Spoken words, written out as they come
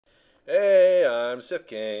Hey, I'm Sith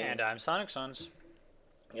King. And I'm Sonic Sons.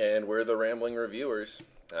 And we're the Rambling Reviewers.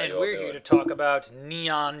 And we're here to talk about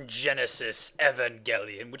Neon Genesis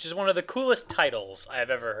Evangelion, which is one of the coolest titles I have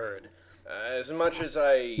ever heard. As much as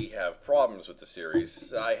I have problems with the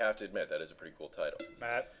series, I have to admit that is a pretty cool title.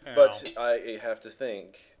 But I have to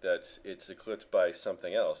think that it's eclipsed by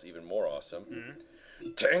something else even more awesome.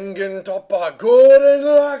 Tengen Toppa Gurren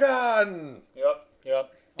Lagann!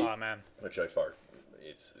 Yep. Oh, man. Which I fart.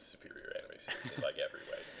 It's a superior anime series in like every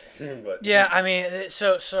way to me. But, yeah, I mean,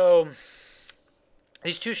 so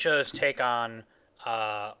these two shows take on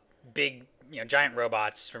big, giant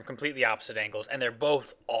robots from completely opposite angles, and they're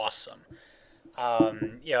both awesome.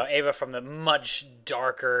 Eva from the much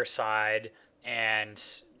darker side, and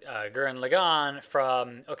Gurren Lagann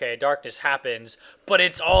from, darkness happens, but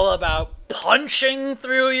it's all about punching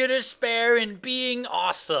through your despair and being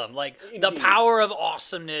awesome. Like, Indeed. The power of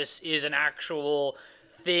awesomeness is an actual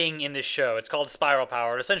thing in this show. It's called spiral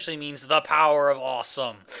power. It essentially means the power of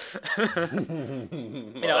awesome.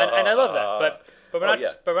 And I love that. But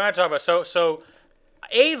we're not talking about so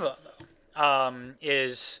Eva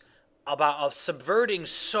is about subverting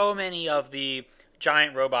so many of the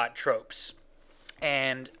giant robot tropes,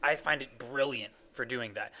 and I find it brilliant for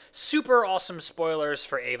doing that. Super awesome spoilers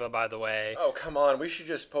for Eva, by the way. Oh, come on. We should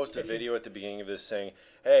just post a video at the beginning of this saying,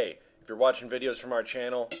 hey, if you're watching videos from our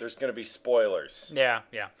channel, there's going to be spoilers. Yeah.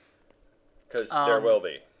 Because there will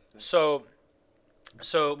be. So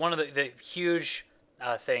one of the huge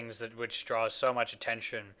things which draws so much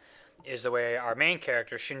attention is the way our main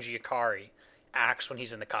character, Shinji Ikari, acts when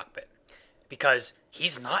he's in the cockpit. Because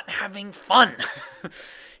he's not having fun.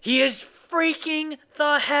 He is freaking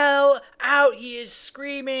the hell out. He is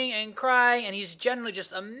screaming and crying, and he's generally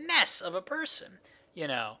just a mess of a person,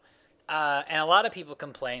 And a lot of people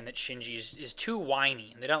complain that Shinji is too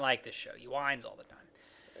whiny, and they don't like this show. He whines all the time.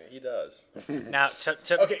 He does. Now,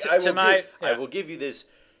 I will give you this.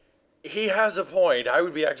 He has a point. I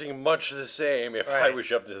would be acting much the same if I was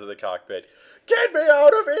shoved into the cockpit. Get me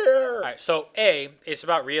out of here! All right, so it's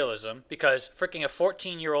about realism, because freaking a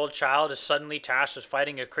 14-year-old child is suddenly tasked with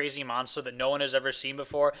fighting a crazy monster that no one has ever seen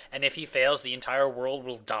before, and if he fails, the entire world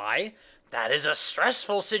will die. That is a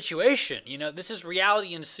stressful situation. This is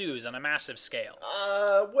reality ensues on a massive scale.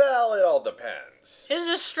 Well, it all depends. It is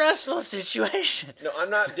a stressful situation. No,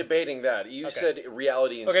 I'm not debating that. You said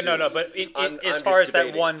reality ensues. Okay, no, but as far as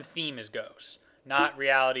that one theme goes, not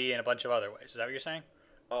reality in a bunch of other ways. Is that what you're saying?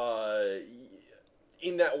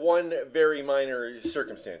 In that one very minor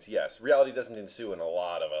circumstance, yes. Reality doesn't ensue in a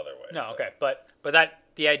lot of other ways. No, okay, but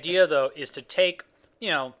the idea though is to take,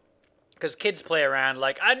 because kids play around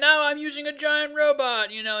like, I'm using a giant robot,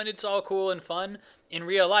 and it's all cool and fun. In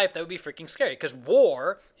real life, that would be freaking scary, because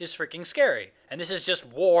war is freaking scary. And this is just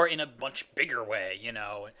war in a much bigger way,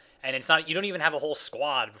 And it's not, you don't even have a whole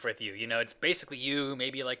squad with you, It's basically you,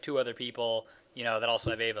 maybe like two other people, that also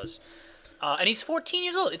have Evas. And he's 14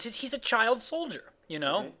 years old. He's a child soldier,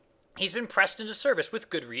 Mm-hmm. He's been pressed into service with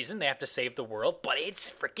good reason. They have to save the world, but it's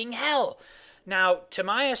freaking hell. Now, to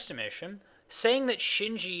my estimation, saying that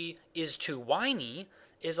Shinji is too whiny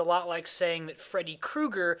is a lot like saying that Freddy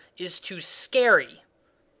Krueger is too scary.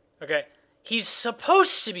 Okay? He's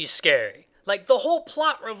supposed to be scary. Like, the whole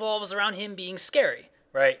plot revolves around him being scary,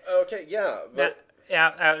 right? Okay, yeah, but...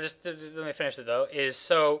 Just let me finish it, though, is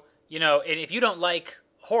so, and if you don't like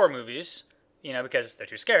horror movies, because they're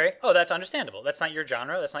too scary, that's understandable. That's not your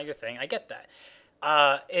genre. That's not your thing. I get that.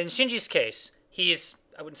 In Shinji's case,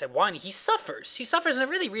 I wouldn't say whiny, he suffers. He suffers in a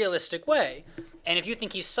really realistic way. And if you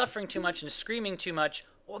think he's suffering too much and screaming too much,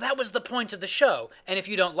 well, that was the point of the show. And if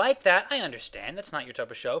you don't like that, I understand. That's not your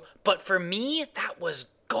type of show. But for me, that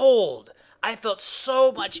was gold. I felt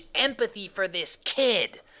so much empathy for this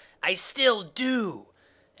kid. I still do.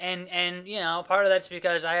 And part of that's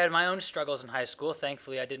because I had my own struggles in high school.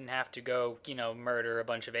 Thankfully, I didn't have to go, murder a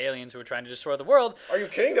bunch of aliens who were trying to destroy the world. Are you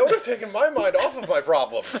kidding? That would have taken my mind off of my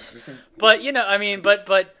problems. But,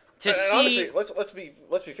 but to see... Honestly,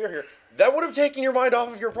 let's be fair here. That would have taken your mind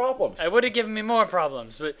off of your problems. It would have given me more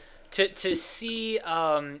problems. But to see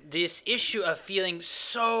this issue of feeling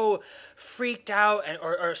so freaked out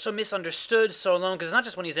or so misunderstood so long, because it's not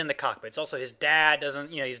just when he's in the cockpit. It's also his dad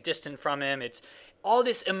doesn't, he's distant from him. It's all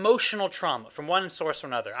this emotional trauma from one source or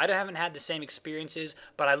another. I haven't had the same experiences,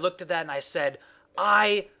 but I looked at that and I said,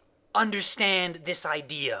 I understand this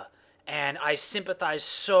idea. And I sympathize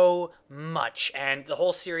so much. And the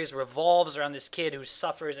whole series revolves around this kid who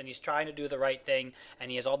suffers and he's trying to do the right thing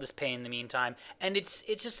and he has all this pain in the meantime. And it's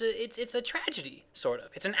a tragedy, sort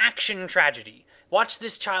of. It's an action tragedy. Watch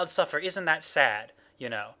this child suffer. Isn't that sad?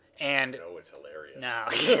 And no, it's hilarious. No,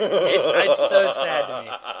 it's so sad to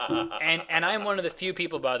me. And I'm one of the few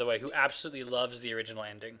people, by the way, who absolutely loves the original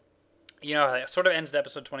ending. You know, it sort of ends at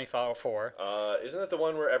episode 24. Isn't that the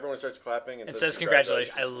one where everyone starts clapping and says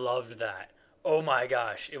congratulations? I loved that. Oh my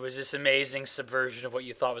gosh, it was this amazing subversion of what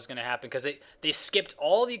you thought was going to happen, because they skipped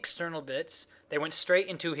all the external bits. They went straight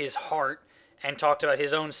into his heart and talked about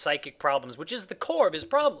his own psychic problems, which is the core of his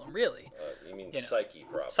problem, really. You mean psyche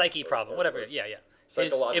problems? Psyche problem, whatever. Yeah. His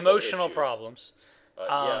Psychological emotional issues. Problems.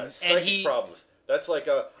 Psychic problems. That's like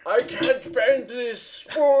I can't bend this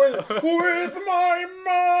spoon with my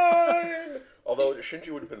mind. Although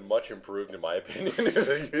Shinji would have been much improved, in my opinion,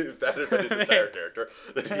 if that had been his entire character.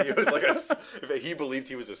 That he was like if he believed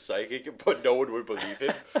he was a psychic, but no one would believe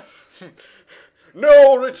him.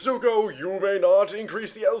 No, Ritsuko, you may not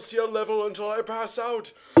increase the LCL level until I pass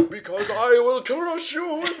out, because I will crush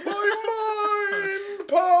you with my mind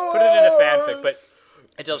powers. Put it in a fanfic, but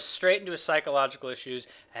it delves straight into his psychological issues,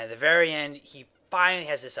 and at the very end, he finally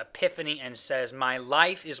has this epiphany and says, my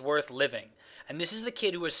life is worth living. And this is the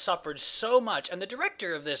kid who has suffered so much, and the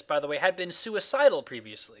director of this, by the way, had been suicidal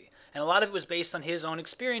previously. And a lot of it was based on his own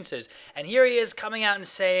experiences. And here he is coming out and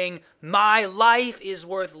saying, my life is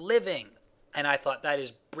worth living. And I thought, that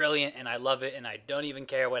is brilliant, and I love it, and I don't even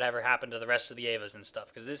care whatever happened to the rest of the Evas and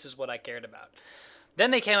stuff, because this is what I cared about.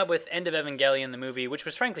 Then they came up with End of Evangelion, the movie, which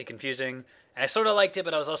was frankly confusing, and I sort of liked it,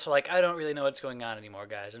 but I was also like, I don't really know what's going on anymore,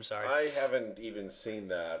 guys. I'm sorry. I haven't even seen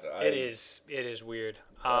that. It is weird.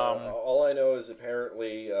 All I know is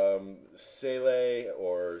apparently Sele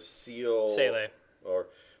or Seal... Sele.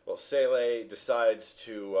 Sele decides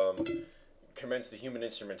to... commence the Human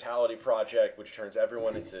Instrumentality Project, which turns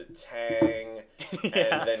everyone into Tang.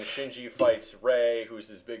 Yeah. And then Shinji fights Rei, who's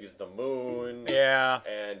as big as the moon. Yeah.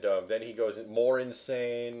 And then he goes more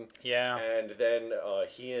insane. Yeah. And then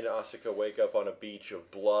he and Asuka wake up on a beach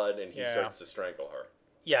of blood, and he starts to strangle her.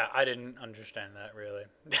 Yeah, I didn't understand that, really.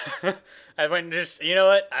 I went and just, you know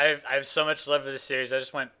what? I have so much love for this series. I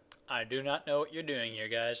just went, I do not know what you're doing here,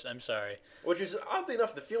 guys. I'm sorry. Which is, oddly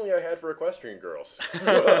enough, the feeling I had for Equestrian Girls. And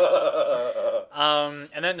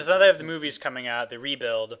then now they have the movies coming out, the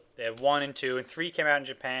Rebuild. They have 1 and 2, and 3 came out in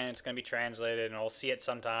Japan. It's going to be translated, and we'll see it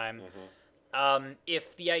sometime. Mm-hmm.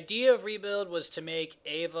 If the idea of Rebuild was to make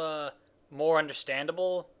Eva more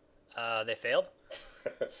understandable, they failed.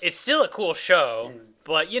 It's still a cool show,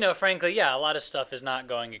 but, frankly, a lot of stuff is not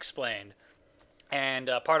going explained. And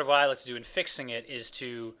part of what I like to do in fixing it is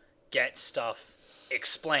to get stuff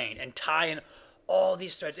explained and tie in all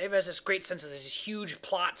these threads. Eva has this great sense of there's these huge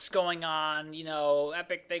plots going on,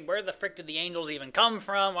 epic thing. Where the frick did the angels even come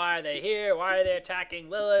from? Why are they here? Why are they attacking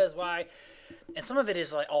Lilith? Why? And some of it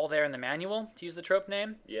is like all there in the manual, to use the trope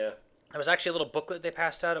name. Yeah. There was actually a little booklet they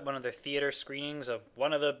passed out at one of their theater screenings of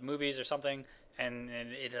one of the movies or something, and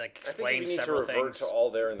it explains several things. I think if you need to revert to all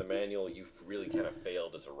there in the manual, you've really kind of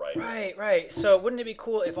failed as a writer. Right. So wouldn't it be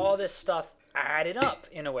cool if all this stuff added up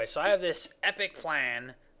in a way? So I have this epic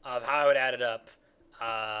plan of how I would add it up,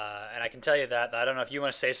 and I can tell you that. I don't know if you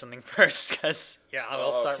want to say something first, because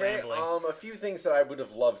I'll start rambling. A few things that I would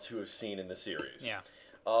have loved to have seen in the series. Yeah.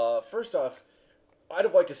 First off, I'd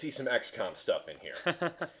have liked to see some XCOM stuff in here.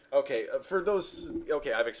 Okay, for those...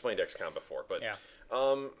 Okay, I've explained XCOM before, but... Yeah.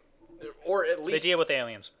 Or at least... They deal with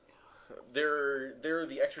aliens. They're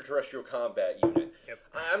the extraterrestrial combat unit. Yep.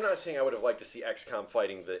 I'm not saying I would have liked to see XCOM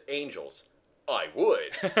fighting the angels. I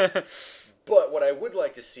would. But what I would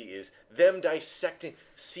like to see is them dissecting,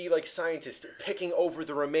 like scientists picking over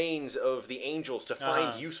the remains of the angels to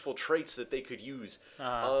find useful traits that they could use.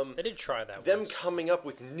 They did try that Them once. coming up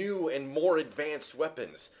with new and more advanced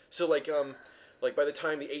weapons. So like by the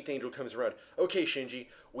time the 8th angel comes around, okay, Shinji,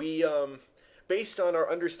 we, based on our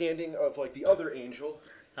understanding of like the other angel,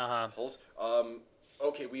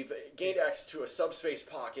 okay, we've gained access to a subspace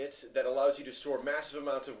pocket that allows you to store massive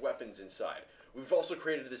amounts of weapons inside. We've also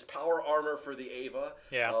created this power armor for the Eva,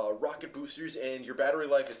 rocket boosters, and your battery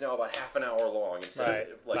life is now about half an hour long instead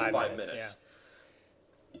of like 5 minutes.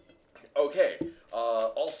 Yeah. Okay,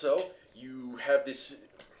 also, you have this...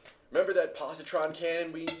 Remember that positron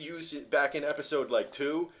cannon we used back in episode,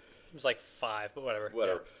 2? It was 5, but whatever.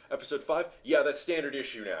 Whatever. Yeah. Episode 5? Yeah, that's standard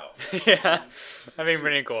issue now. Yeah, I mean,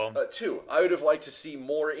 pretty cool. 2, I would have liked to see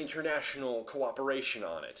more international cooperation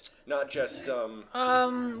on it. Not just,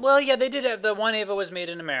 Well, yeah, they did have... The one Eva was made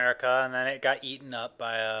in America, and then it got eaten up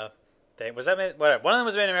by a... Was that made... Whatever. One of them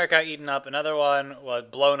was made in America, got eaten up. Another one was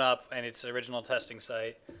blown up in its original testing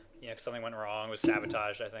site. Because something went wrong. It was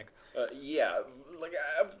sabotaged, I think.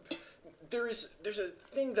 There's a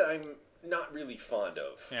thing that I'm not really fond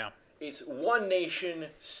of. Yeah. It's one nation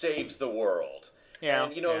saves the world. Yeah.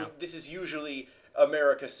 And, this is usually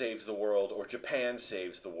America saves the world or Japan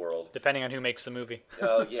saves the world. Depending on who makes the movie.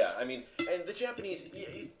 Yeah, I mean, and the Japanese,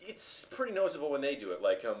 it's pretty noticeable when they do it.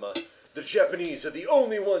 Like, the Japanese are the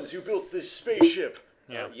only ones who built this spaceship.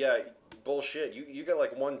 Yeah. Yeah, bullshit. You got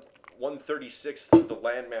like 1/36 of the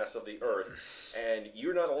landmass of the Earth, and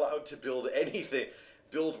you're not allowed to build anything,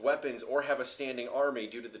 build weapons, or have a standing army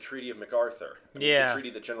due to the Treaty of MacArthur. The treaty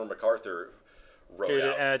that General MacArthur wrote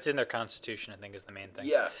out. It's in their constitution, I think, is the main thing.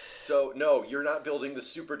 Yeah, so no, you're not building the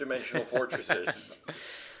super-dimensional fortresses.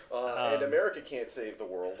 And America can't save the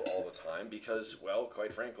world all the time because, well,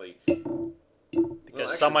 quite frankly...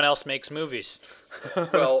 Because someone else makes movies.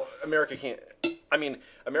 Well, America can't... I mean,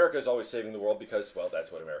 America is always saving the world because, well,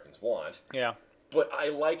 that's what Americans want. Yeah. But I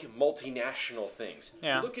like multinational things.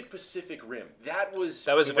 Yeah. Look at Pacific Rim. That was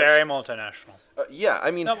very multinational. Yeah,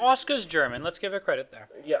 I mean... Now, Asuka's German. Let's give her credit there.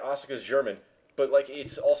 Yeah, Asuka's German. But, like,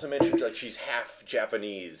 it's also mentioned, like, she's half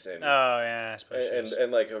Japanese. And, oh, yeah, I suppose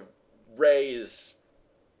and like, Rey is...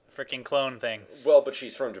 Freaking clone thing. Well, but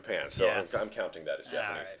she's from Japan, so yeah. I'm counting that as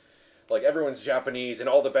Japanese. Right. Like, everyone's Japanese, and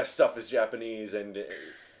all the best stuff is Japanese, and...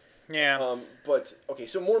 Yeah. But, okay,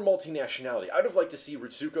 so more multinationality. I'd have liked to see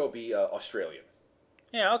Ritsuko be Australian.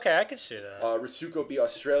 Yeah, okay, I could see that. Ritsuko be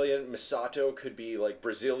Australian. Misato could be, like,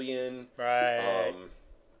 Brazilian. Right.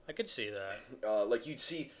 I could see that. Like, you'd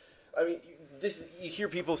see... I mean, you hear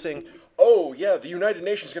people saying, oh, yeah, the United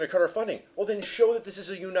Nations is going to cut our funding. Well, then show that this is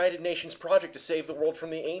a United Nations project to save the world from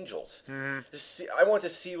the angels. I want to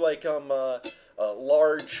see, like,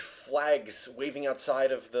 large flags waving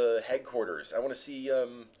outside of the headquarters. I want to see,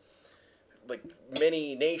 like,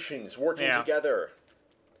 many nations working together.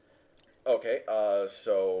 Okay,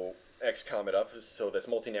 so X Comet up, so that's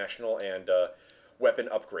multinational and weapon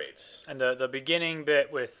upgrades. And the beginning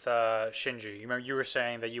bit with Shinji, you remember you were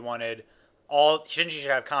saying that you wanted Shinji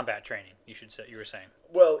should have combat training. You were saying.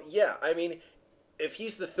 Well, yeah, I mean, if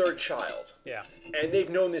he's the third child, yeah, and they've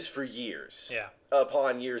known this for years, yeah,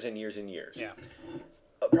 upon years and years and years, yeah,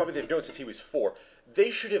 probably they've known since he was 4.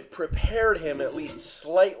 They should have prepared him at least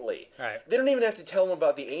slightly. Right. They don't even have to tell him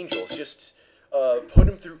about the angels. Just put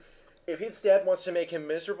him through. If his dad wants to make him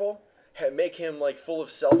miserable, make him like full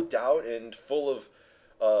of self-doubt and full of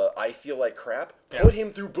I feel like crap, put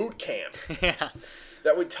him through boot camp. Yeah.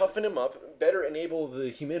 That would toughen him up, better enable the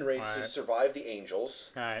human race to survive the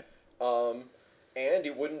angels. All right. And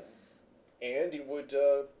it would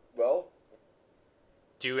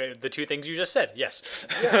do the two things you just said. Yes.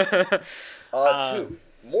 Yeah. 2,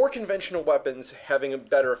 more conventional weapons having a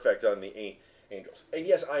better effect on the angels. And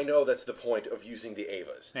yes, I know that's the point of using the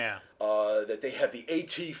Avas. Yeah. That they have the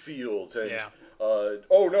AT fields and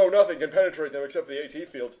oh no, nothing can penetrate them except for the AT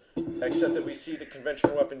fields. Except that we see that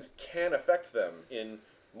conventional weapons can affect them in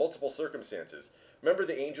multiple circumstances. Remember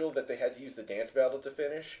the angel that they had to use the dance battle to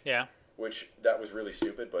finish? Yeah. Which that was really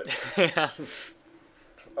stupid, but yeah.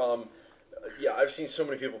 Yeah, I've seen so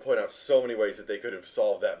many people point out so many ways that they could have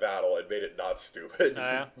solved that battle and made it not stupid.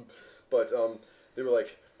 Yeah. But they were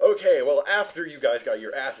like, okay, well, after you guys got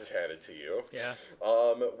your asses handed to you,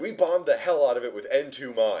 we bombed the hell out of it with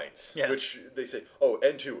N2 mines. Yeah. Which they say, oh,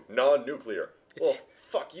 N2, non-nuclear. Well,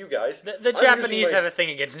 fuck you guys. The Japanese have a thing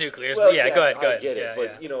against nuclears. Well, but yeah, yes, go ahead. I get it.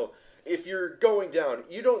 But, you know, if you're going down,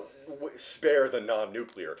 you don't spare the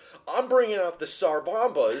non-nuclear. I'm bringing out the Tsar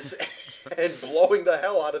bombas and blowing the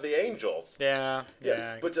hell out of the angels. Yeah.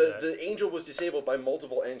 But the angel was disabled by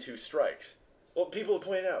multiple N2 strikes. Well, people have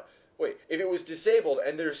pointed out, wait, if it was disabled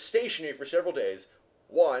and they're stationary for several days,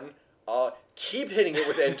 1, keep hitting it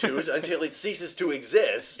with N2s until it ceases to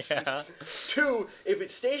exist. Yeah. 2, if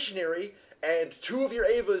it's stationary and 2 of your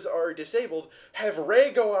Avas are disabled, have Rey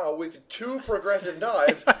go out with 2 progressive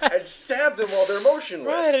knives and stab them while they're motionless.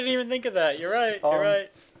 Right, I didn't even think of that. You're right. You're right.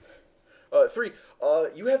 3,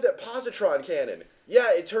 you have that positron cannon.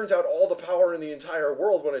 Yeah, it turns out all the power in the entire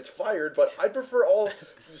world when it's fired, but I'd prefer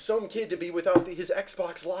some kid to be without his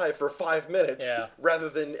Xbox Live for 5 minutes rather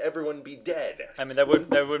than everyone be dead. I mean, that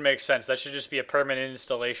would make sense. That should just be a permanent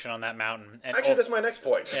installation on that mountain. And actually, that's my next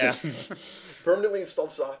point. Yeah. Permanently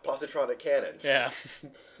installed positronic cannons. Yeah.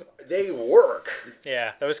 They work.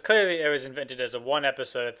 Yeah, it was invented as a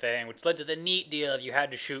one-episode thing, which led to the neat deal of you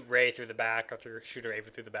had to shoot Rey through the back or shoot her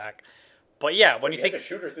Ava through the back. But yeah, when you think... had to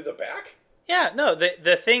shoot her through the back? Yeah, no,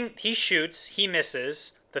 the thing, he shoots, he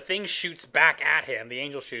misses, the thing shoots back at him, the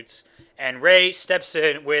angel shoots, and Rey steps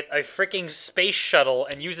in with a freaking space shuttle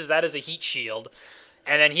and uses that as a heat shield,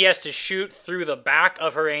 and then he has to shoot through the back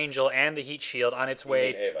of her angel and the heat shield on its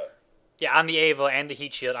way... Ava. Yeah, on the Ava and the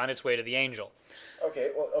heat shield on its way to the angel. Okay,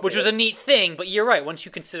 well... Okay, which was a neat thing, but you're right, once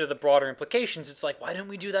you consider the broader implications, it's like, why don't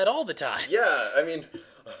we do that all the time? Yeah, I mean,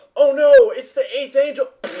 oh no, it's the 8th angel...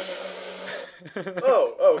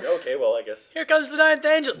 Okay, well, I guess. Here comes the ninth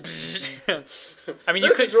angel. I mean,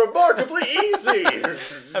 this is remarkably easy.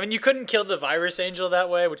 I mean, you couldn't kill the virus angel that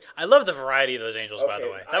way, which I love the variety of those angels, by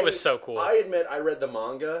the way. That was so cool. I admit, I read the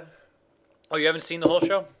manga. Oh, you haven't seen the whole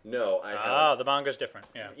show? No, I haven't. Oh, the manga's different,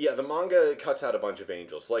 yeah. Yeah, the manga cuts out a bunch of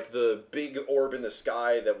angels. Like the big orb in the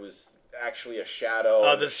sky that was actually a shadow.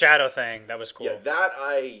 Oh, the shadow thing. That was cool. Yeah, that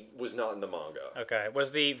I was not in the manga. Okay.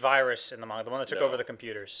 Was the virus in the manga, the one that took over the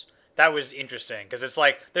computers? That was interesting, because it's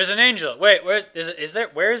like, there's an angel. Wait, where is there?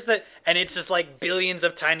 Where is the... And it's just like billions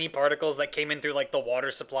of tiny particles that came in through like the water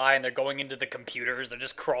supply, and they're going into the computers. They're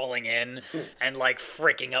just crawling in and like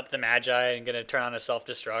freaking up the Magi and going to turn on a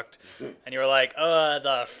self-destruct. And you were like,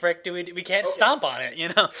 the frick do we can't stomp on it, you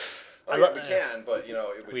know? Oh, yeah, we can, but, you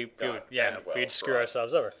know, it would we'd screw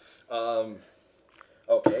ourselves over.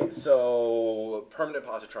 Okay, so permanent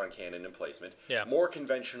positron cannon emplacement. Yeah. More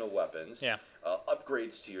conventional weapons. Yeah.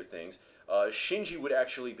 Upgrades to your things. Shinji would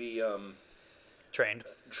actually be trained.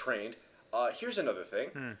 Here's another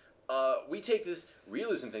thing. We take this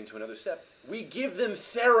realism thing to another step. We give them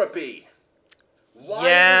therapy. Why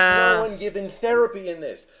is no one given therapy in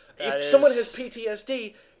this? If someone has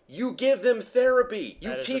PTSD, you give them therapy.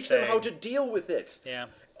 You teach them how to deal with it. Yeah.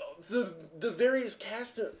 The various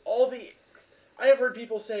cast, I have heard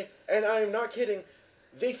people say, and I am not kidding,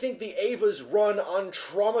 they think the Avas run on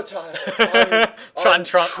trauma.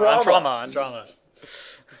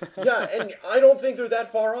 Yeah, and I don't think they're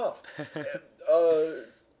that far off.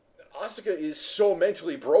 Asuka is so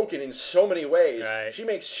mentally broken in so many ways. Right. She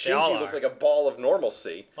makes Shinji look like a ball of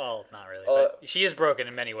normalcy. Well, not really, but she is broken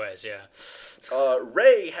in many ways, yeah.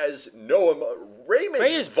 Rei has Rei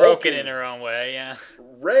is broken in her own way, yeah.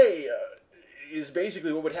 Rei is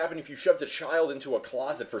basically what would happen if you shoved a child into a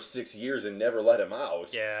closet for 6 years and never let him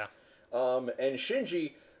out. Yeah. And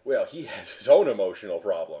Shinji, well, he has his own emotional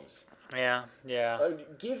problems. Yeah.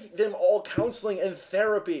 Give them all counseling and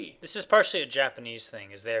therapy. This is partially a Japanese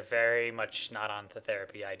thing, is they're very much not on the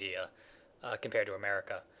therapy idea compared to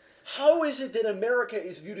America. How is it that America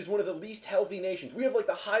is viewed as one of the least healthy nations? We have like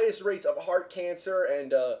the highest rates of heart cancer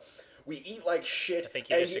and we eat like shit. I think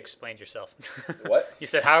you just explained yourself. What? You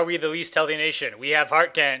said, how are we the least healthy nation? We have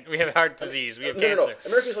heart disease. We have cancer. No.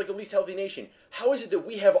 America is like the least healthy nation. How is it that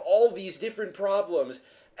we have all these different problems,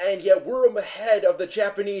 and yet we're ahead of the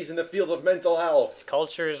Japanese in the field of mental health?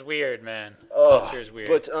 Culture is weird, man. Culture is weird.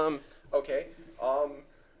 But, okay.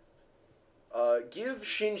 Give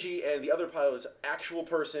Shinji and the other pilots actual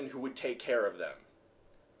person who would take care of them.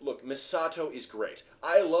 Look, Misato is great.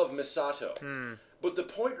 I love Misato. But the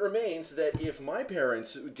point remains that if my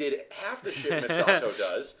parents did half the shit Misato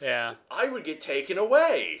does, I would get taken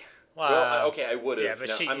away. Wow. Well, okay, I would have.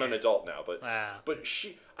 Yeah, I'm an adult now, but I would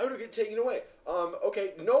get taken away.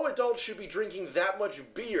 Okay, no adult should be drinking that much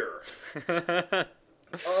beer.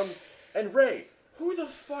 And Rei, who the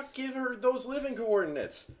fuck gave her those living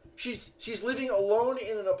coordinates? She's living alone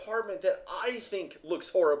in an apartment that I think looks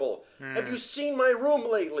horrible. Have you seen my room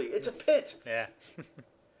lately? It's a pit. Yeah.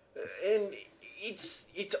 And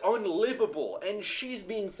it's unlivable, and she's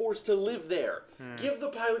being forced to live there. Give the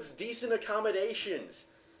pilots decent accommodations.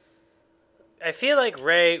 I feel like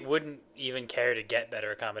Rei wouldn't even care to get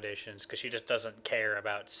better accommodations because she just doesn't care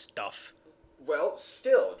about stuff. Well,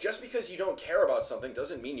 still, just because you don't care about something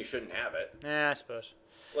doesn't mean you shouldn't have it. Yeah, I suppose.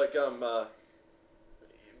 Like, I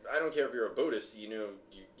don't care if you're a Buddhist, you know,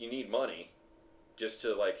 you need money just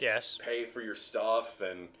to, like, pay for your stuff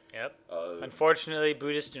and... Yep. Unfortunately,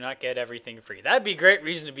 Buddhists do not get everything free. That'd be a great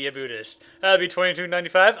reason to be a Buddhist. That'd be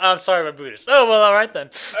 $22.95. I'm sorry, I'm a Buddhist. Oh, well, all right then.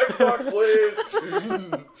 Xbox, please.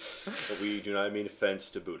 But we do not mean offense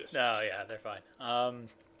to Buddhists. No, yeah, they're fine.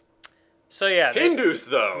 So yeah, Hindus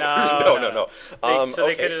though. No.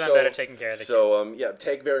 They could have done better taking care of the kids.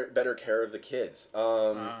 Take better care of the kids.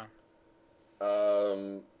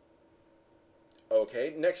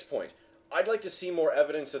 Okay, next point. I'd like to see more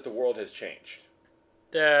evidence that the world has changed.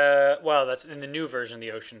 Well, that's in the new version.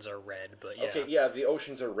 The oceans are red, but yeah. Okay, yeah, the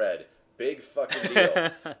oceans are red. Big fucking deal.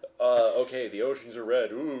 Okay, the oceans are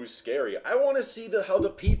red. Ooh, scary. I want to see how the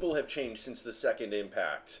people have changed since the second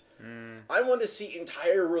impact. I want to see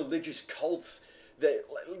entire religious cults.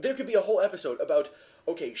 There could be a whole episode about,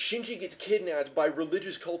 okay, Shinji gets kidnapped by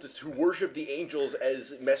religious cultists who worship the angels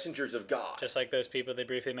as messengers of God. Just like those people they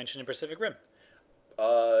briefly mentioned in Pacific Rim.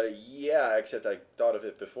 Yeah, except I thought of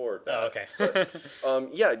it before that. Oh, okay. But,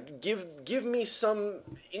 give me some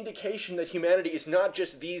indication that humanity is not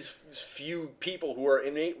just these few people who are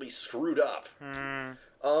innately screwed up.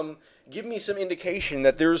 Give me some indication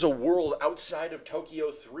that there's a world outside of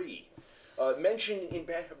Tokyo 3. mention in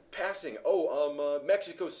passing,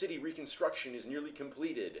 Mexico City reconstruction is nearly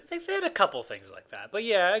completed. They had a couple things like that, but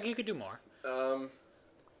yeah, you could do more.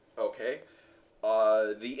 Okay.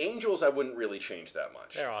 The Angels, I wouldn't really change that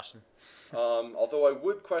much. They're awesome. Although I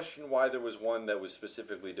would question why there was one that was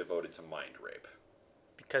specifically devoted to mind rape.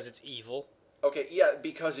 Because it's evil. Okay, yeah,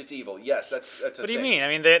 because it's evil. Yes, that's a What do you mean? I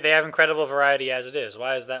mean, they have incredible variety as it is.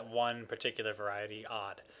 Why is that one particular variety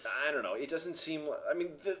odd? I don't know. It doesn't seem... I mean,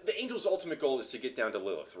 the Angel's ultimate goal is to get down to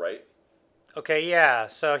Lilith, right? Okay, yeah.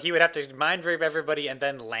 So he would have to mind rape everybody and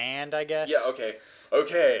then land, I guess? Yeah, okay.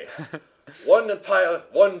 Okay. One pilot,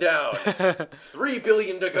 one down. 3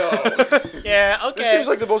 billion to go. Yeah, okay. This seems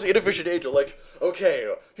like the most inefficient angel. Like,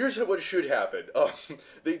 okay, here's what should happen.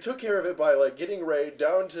 They took care of it by, like, getting Rey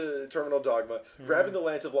down to Terminal Dogma, grabbing the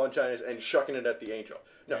Lance of Longinus, and shucking it at the Angel.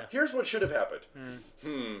 Now, here's what should have happened.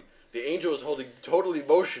 The Angel is holding totally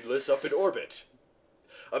motionless up in orbit.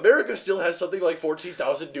 America still has something like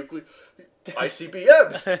 14,000 nuclear...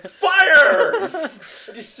 ICBMs! Fire!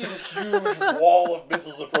 I just see this huge wall of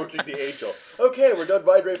missiles approaching the Angel. Okay, we're done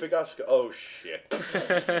mind raping Asuka. Oh, shit.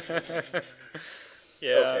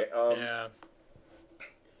 Yeah.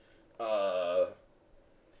 Okay,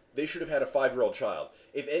 they should have had a 5-year-old child.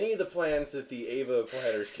 If any of the plans that the Ava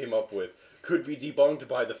planners came up with could be debunked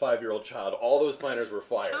by the 5-year-old child, all those planners were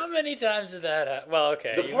fired. How many times did that happen? Well,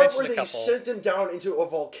 okay. The part where they sent them down into a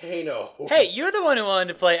volcano. Hey, you're the one who wanted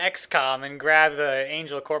to play XCOM and grab the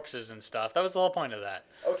angel corpses and stuff. That was the whole point of that.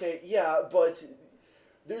 Okay, yeah, but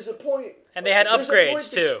there's a point... And they had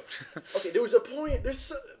upgrades, too. Okay, there was a point...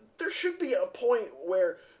 There should be a point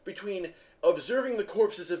where between observing the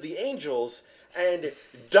corpses of the angels and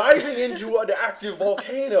diving into an active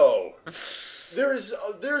volcano. There's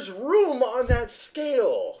room on that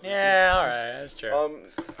scale. Yeah, all right, that's true.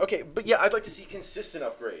 Okay, but yeah, I'd like to see consistent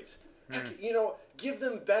upgrades. Heck, give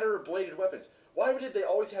them better bladed weapons. Why did they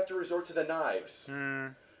always have to resort to the knives?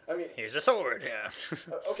 I mean, here's a sword. Yeah.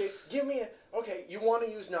 Okay, okay, you want to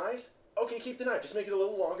use knives? Okay, keep the knife. Just make it a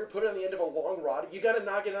little longer. Put it on the end of a long rod. You got a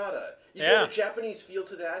naginata. You got a Japanese feel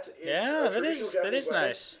to that. It's that is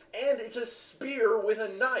nice. And it's a spear with a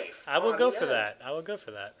knife. I will go for that. I will go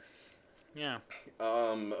for that. Yeah.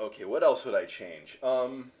 Okay, what else would I change?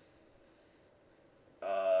 The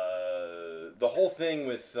whole thing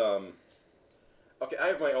with, okay, I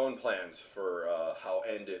have my own plans for, how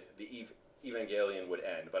the Evangelion would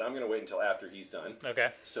end, but I'm going to wait until after he's done. Okay.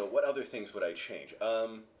 So what other things would I change?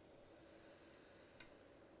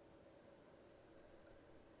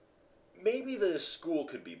 Maybe the school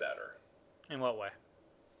could be better. In what way?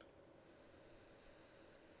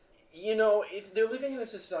 They're living in a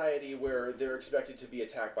society where they're expected to be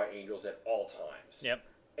attacked by angels at all times. Yep.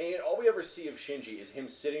 And all we ever see of Shinji is him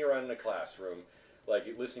sitting around in a classroom, like,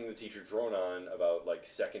 listening to the teacher drone on about, like,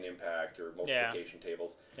 second impact or multiplication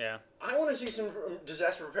tables. Yeah. I want to see some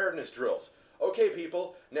disaster preparedness drills. Okay,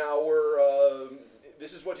 people, now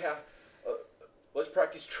this is what let's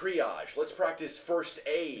practice triage. Let's practice first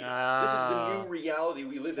aid. This is the new reality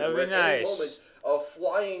we live in. Where at any moment, a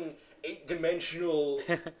flying 8-dimensional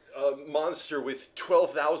monster with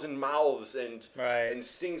 12,000 mouths and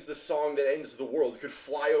sings the song that ends the world could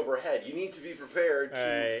fly overhead. You need to be prepared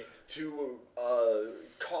to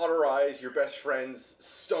cauterize your best friend's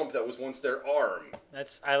stump that was once their arm.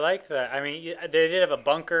 I like that. I mean, they did have a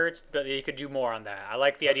bunker, but you could do more on that. I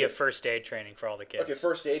like the idea of first aid training for all the kids. Okay,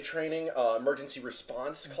 first aid training, emergency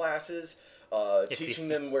response classes, teaching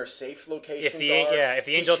them where safe locations are. Yeah, if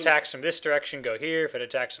the angel attacks from this direction, go here. If it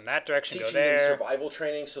attacks from that direction, go there. Teaching them survival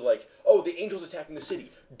training. So, like, the angel's attacking the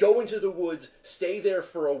city. Go into the woods. Stay there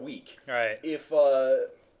for a week. Right.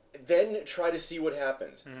 Then try to see what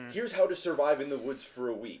happens. Here's how to survive in the woods for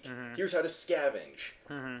a week. Here's how to scavenge.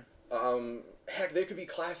 Heck, there could be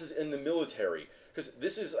classes in the military. Because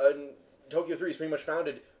this is... Tokyo 3 is pretty much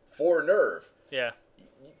founded for Nerve. Yeah.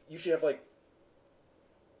 You should have, like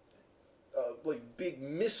big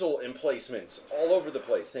missile emplacements all over the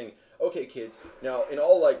place, saying, okay, kids, now, in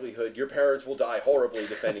all likelihood, your parents will die horribly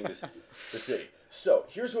defending the city. So,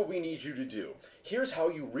 here's what we need you to do. Here's how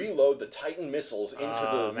you reload the Titan missiles into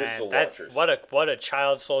the missile launchers. What a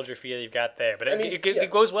child soldier feel you've got there. But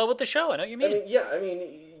it goes well with the show. I know what you mean.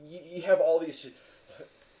 You have all these...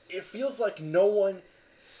 It feels like no one...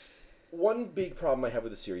 One big problem I have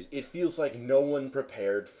with the series, it feels like no one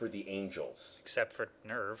prepared for the angels. Except for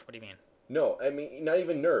Nerve. What do you mean? No, I mean, not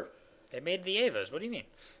even Nerve. They made the Avas. What do you mean?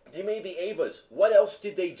 They made the Avas. What else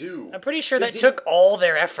did they do? I'm pretty sure that took all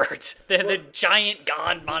their effort. The giant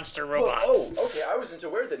god monster robots. Well, okay. I wasn't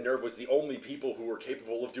aware that Nerve was the only people who were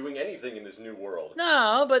capable of doing anything in this new world.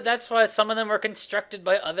 No, but that's why some of them were constructed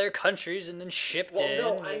by other countries and then shipped in.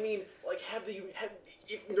 Well, no, I mean, like,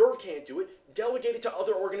 if Nerve can't do it, delegate it to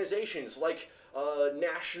other organizations, like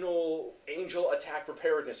National Angel Attack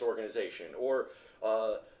Preparedness Organization, or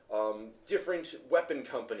different weapon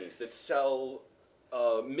companies that sell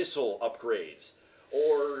missile upgrades,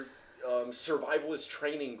 or survivalist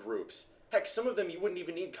training groups. Heck, some of them you wouldn't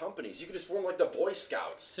even need companies. You could just form like the Boy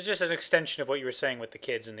Scouts. So just an extension of what you were saying with the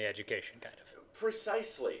kids and the education, kind of.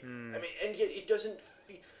 Precisely. I mean, and yet it doesn't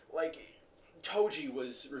feel like Toji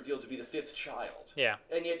was revealed to be the 5th child. Yeah.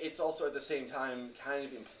 And yet it's also at the same time kind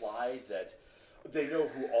of implied that they know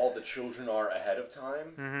who all the children are ahead of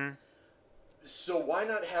time. Mm-hmm. So why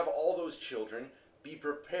not have all those children be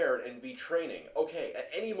prepared and be training? Okay, at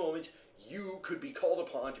any moment, you could be called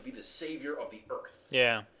upon to be the savior of the Earth.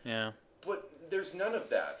 Yeah, yeah. But there's none of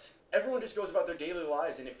that. Everyone just goes about their daily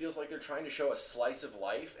lives, and it feels like they're trying to show a slice of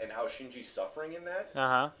life and how Shinji's suffering in that.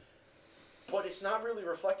 Uh-huh. But it's not really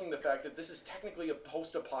reflecting the fact that this is technically a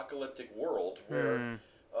post-apocalyptic world where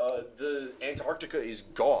the Antarctica is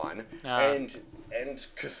gone, and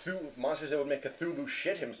Cthulhu, monsters that would make Cthulhu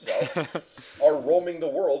shit himself are roaming the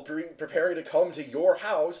world, preparing to come to your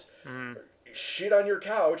house, shit on your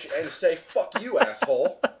couch, and say, fuck you,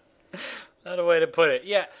 asshole. Not a way to put it.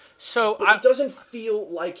 Yeah. So but it doesn't feel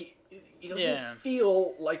like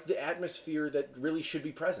feel like the atmosphere that really should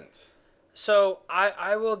be present. So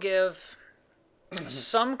I will give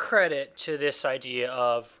some credit to this idea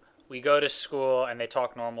of we go to school and they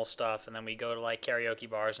talk normal stuff, and then we go to like karaoke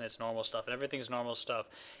bars and it's normal stuff and everything's normal stuff.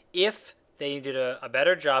 If they did a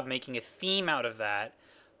better job making a theme out of that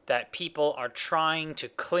people are trying to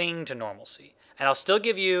cling to normalcy. And I'll still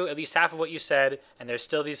give you at least half of what you said, and there's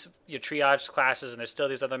still these triage classes, and there's still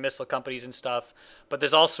these other missile companies and stuff, but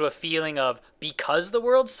there's also a feeling of, because the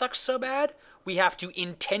world sucks so bad, we have to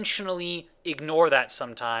intentionally ignore that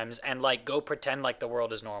sometimes and like go pretend like the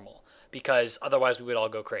world is normal, because otherwise we would all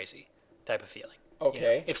go crazy type of feeling.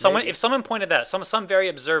 Okay. You know? If someone pointed that, some very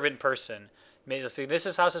observant person made us say, this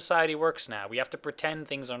is how society works now. We have to pretend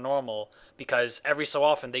things are normal because every so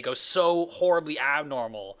often they go so horribly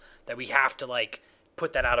abnormal that we have to like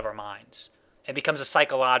put that out of our minds. It becomes a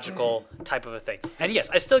psychological type of a thing. And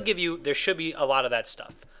yes, I still give you, there should be a lot of that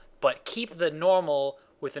stuff, but keep the normal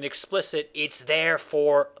with an explicit, it's there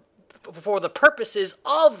for the purposes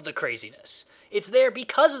of the craziness. It's there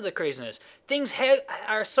because of the craziness. Things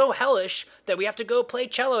are so hellish that we have to go play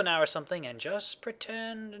cello now or something and just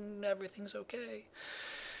pretend and everything's okay.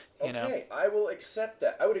 You know? I will accept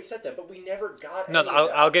that. I would accept that, but we never got any No, of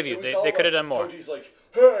that. I'll give you. They could have done more. Toji's like,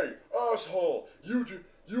 hey, asshole,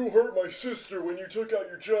 you hurt my sister when you took out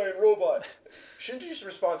your giant robot. Shinji's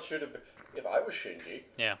response should have been, if I was Shinji,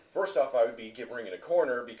 first off, I would be given in a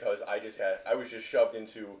corner because I was just shoved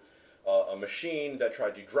into a machine that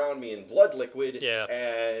tried to drown me in blood liquid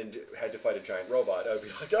and had to fight a giant robot. I would be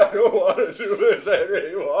like, I don't want to do this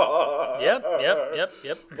anymore.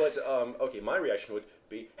 Yep. But, okay, my reaction would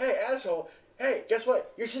be, hey, asshole, hey, guess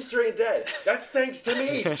what? Your sister ain't dead. That's thanks to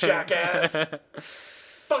me, jackass.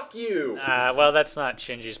 Fuck you. Well, that's not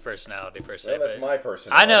Shinji's personality per se. Well, that's my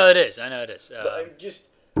personality. I know it is. But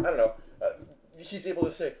I don't know. He's able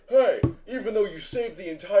to say, hey, even though you saved the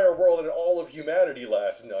entire world and all of humanity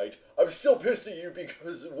last night, I'm still pissed at you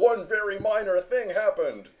because one very minor thing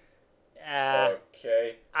happened.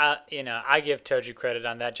 Okay. I give Toji credit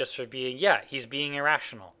on that just for being, he's being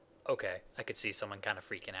irrational. Okay, I could see someone kind of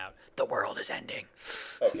freaking out. The world is ending.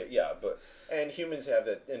 Okay, and humans have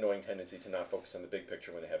that annoying tendency to not focus on the big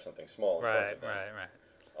picture when they have something small in front of them. Right.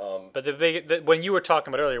 But when you were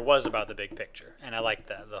talking about earlier was about the big picture, and I like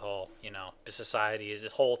that. The whole, the society is the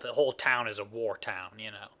whole town is a war town.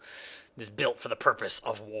 It's built for the purpose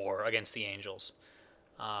of war against the angels.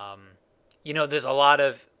 There's a lot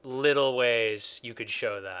of little ways you could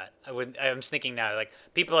show that. I'm thinking now, like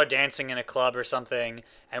people are dancing in a club or something,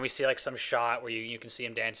 and we see like some shot where you can see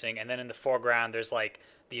them dancing, and then in the foreground there's like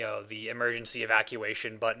the emergency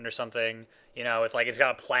evacuation button or something. It's like it's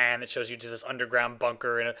got a plan that shows you to this underground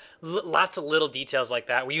bunker and lots of little details like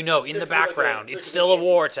that where in the background it's still a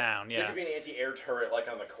war town. Yeah, there could be an anti-air turret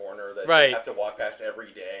like on the corner that you have to walk past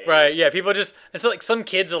every day. Right. Yeah. People and so like some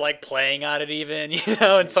kids are like playing on it even,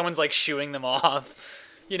 and someone's like shooing them off.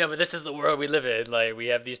 But this is the world we live in. Like we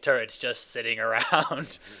have these turrets just sitting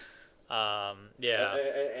around.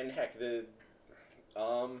 And heck,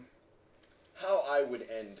 how I would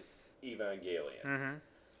end Evangelion. Mm-hmm.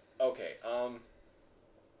 Okay,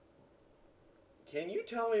 Can you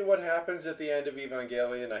tell me what happens at the end of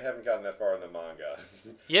Evangelion? I haven't gotten that far in the manga.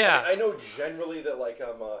 Yeah. I know generally that, like,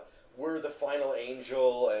 we're the final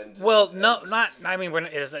angel and... Well, no, not... I mean,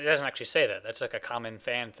 it doesn't actually say that. That's, like, a common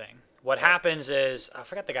fan thing. What happens is... I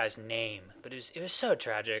forgot the guy's name, but it was so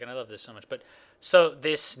tragic, and I love this so much. But, so,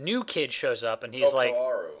 this new kid shows up, and he's like...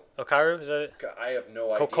 Okaru? Is that it? I have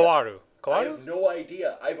no idea. Koaru. I have no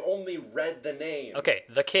idea. I've only read the name. Okay,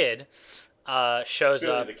 the kid shows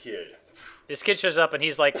Billy up. the kid. This kid shows up, and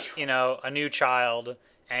he's like, a new child,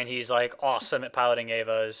 and he's like awesome at piloting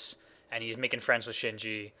Evas, and he's making friends with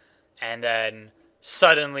Shinji, and then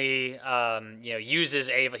suddenly, uses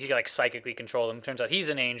Eva. He can like psychically control him. Turns out he's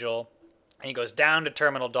an angel, and he goes down to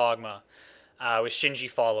Terminal Dogma with Shinji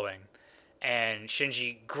following, and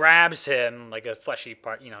Shinji grabs him like a fleshy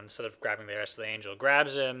part, instead of grabbing the rest of the angel,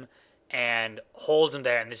 grabs him and holds him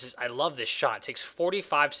there. And I love this shot. It takes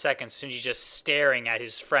 45 seconds. Shinji just staring at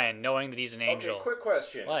his friend, knowing that he's an angel. Okay, quick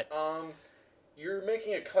question. What? You're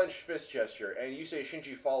making a clenched fist gesture, and you say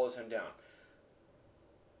Shinji follows him down.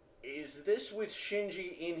 Is this with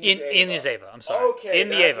Shinji in his Eva? In his Eva, I'm sorry. Okay, in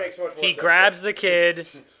the that Eva. Makes much more he sense. Grabs the kid.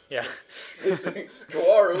 Yeah.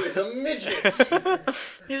 Kawaru is a midget.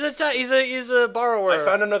 he's a borrower. I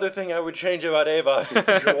found another thing I would change about Eva.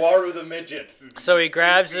 Kawaru the midget. So he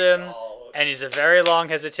grabs him, and he's a very long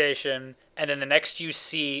hesitation, and then the next you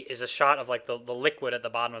see is a shot of like the liquid at the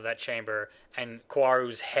bottom of that chamber, and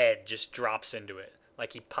Kawaru's head just drops into it,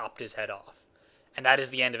 like he popped his head off. And that is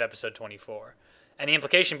the end of episode 24. And the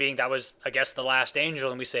implication being that was, I guess, the last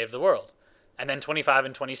angel and we saved the world. And then 25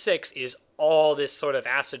 and 26 is all this sort of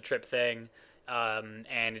acid trip thing,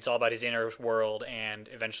 and it's all about his inner world and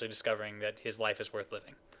eventually discovering that his life is worth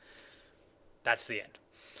living. That's the end.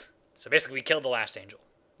 So basically we killed the last angel.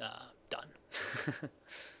 Done.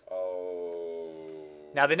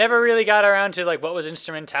 Now, they never really got around to like what was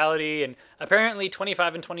instrumentality, and apparently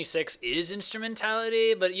 25 and 26 is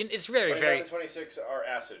instrumentality, but it's very, 25 and 26 are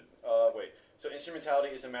acid. Wait. So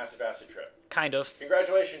instrumentality is a massive acid trip. Kind of.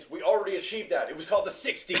 Congratulations, we already achieved that. It was called the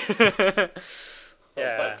 60s.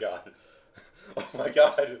 Yeah. Oh my god. Oh my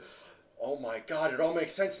god. Oh my god, it all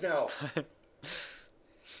makes sense now.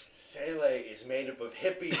 Sele is made up of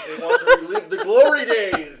hippies. They want to relive the glory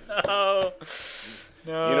days. Oh.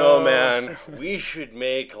 No. You know, man, we should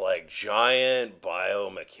make like giant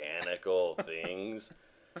biomechanical things.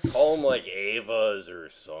 Call them like Evas or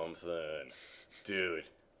something. Dude,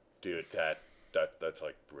 that's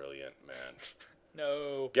like brilliant, man.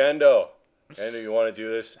 No. Gendo, you want to do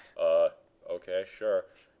this? Okay, sure.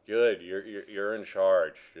 Good, you're in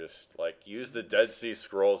charge. Just like use the Dead Sea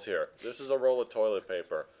Scrolls here. This is a roll of toilet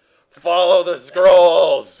paper. Follow the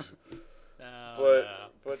scrolls. No.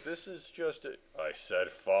 But this is just I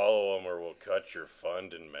said follow them or we'll cut your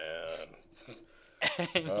funding, man.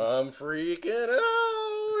 I'm freaking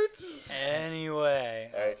out.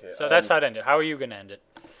 Anyway. Okay, so that's how it ended. How are you going to end it?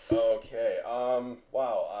 Okay.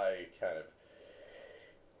 Wow, I kind of...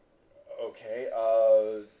 Okay,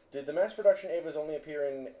 did the mass production Evas only appear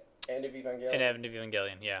in End of Evangelion? In End of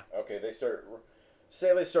Evangelion, yeah. Okay,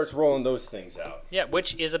 Sele starts rolling those things out. Yeah,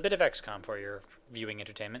 which is a bit of XCOM for your viewing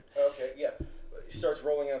entertainment. Okay, yeah. He starts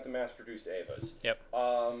rolling out the mass-produced Evas. Yep.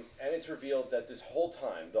 And it's revealed that this whole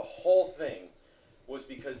time, the whole thing, was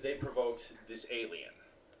because they provoked this alien.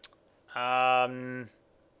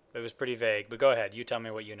 It was pretty vague, but go ahead. You tell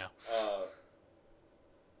me what you know.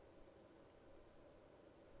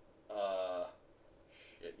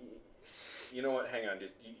 Shit. You know what? Hang on.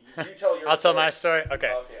 Just you tell your I'll story. tell my story?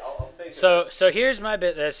 Okay. Okay, I'll think So here's my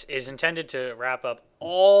bit. This is intended to wrap up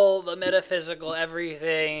all the metaphysical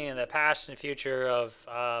everything and the past and future of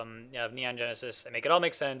Neon Genesis and make it all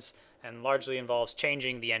make sense, and largely involves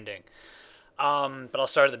changing the ending. But I'll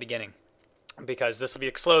start at the beginning, because this will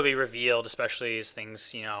be slowly revealed, especially as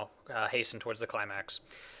things, hasten towards the climax.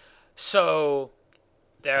 So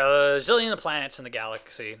there are a zillion planets in the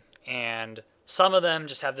galaxy, and some of them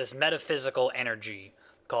just have this metaphysical energy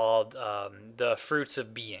called the fruits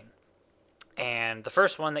of being. And the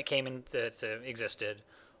first one that came in that existed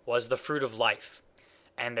was the fruit of life.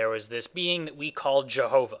 And there was this being that we called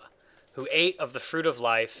Jehovah, who ate of the fruit of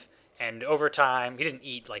life. And over time, he didn't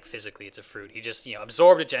eat like physically, it's a fruit. He just,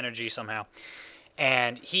 absorbed its energy somehow.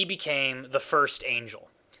 And he became the first angel.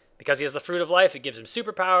 Because he has the fruit of life, it gives him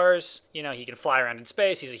superpowers. He can fly around in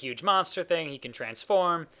space. He's a huge monster thing. He can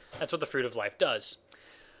transform. That's what the fruit of life does.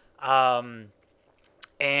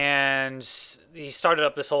 And he started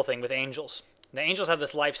up this whole thing with angels. The angels have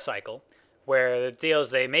this life cycle where the deal is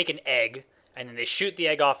they make an egg, and then they shoot the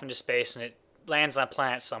egg off into space, and it lands on a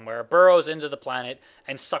planet somewhere, burrows into the planet,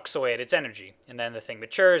 and sucks away at its energy. And then the thing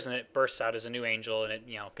matures, and it bursts out as a new angel, and it,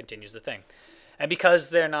 continues the thing. And because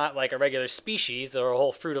they're not like a regular species, they're a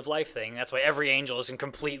whole fruit of life thing. That's why every angel is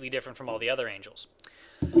completely different from all the other angels.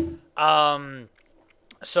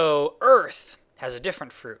 So Earth has a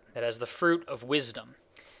different fruit that has the fruit of wisdom.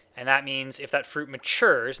 And that means if that fruit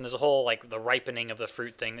matures, and there's a whole like the ripening of the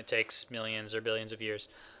fruit thing that takes millions or billions of years,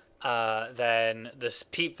 then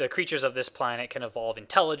the creatures of this planet can evolve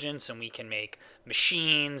intelligence, and we can make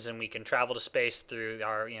machines, and we can travel to space through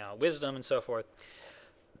our wisdom and so forth.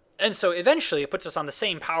 And so eventually it puts us on the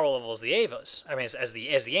same power level as the Avas. I mean, as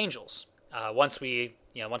the angels. Once the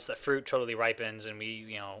fruit totally ripens and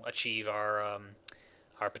we achieve our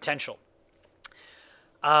potential.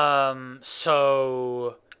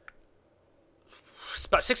 So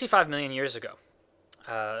about 65 million years ago,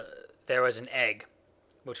 there was an egg,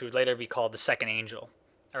 which would later be called the second angel,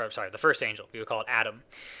 the first angel. We would call it Adam.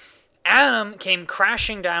 Adam came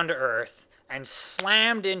crashing down to Earth and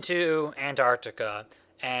slammed into Antarctica,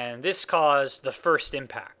 and this caused the first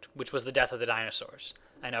impact, which was the death of the dinosaurs.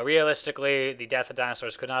 I know realistically, the death of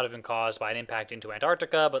dinosaurs could not have been caused by an impact into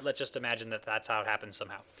Antarctica, but let's just imagine that that's how it happened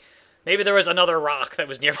somehow. Maybe there was another rock that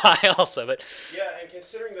was nearby also, but... Yeah, and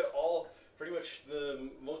considering that pretty much the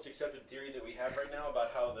most accepted theory that we have right now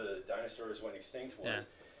about how the dinosaurs went extinct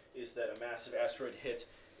is that a massive asteroid hit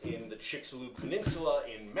in the Chicxulub Peninsula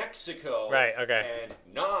in Mexico. Right, okay. And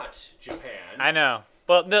not Japan. I know.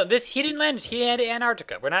 Well, no, he didn't land, he had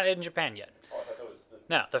Antarctica. We're not in Japan yet. Oh, I thought that was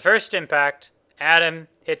No, the first impact, Adam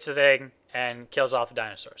hits the thing and kills off the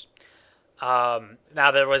dinosaurs.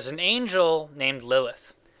 Now, there was an angel named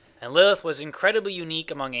Lilith. And Lilith was incredibly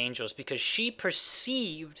unique among angels because she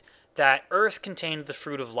perceived that Earth contained the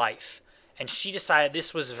fruit of life. And she decided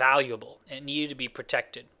this was valuable and it needed to be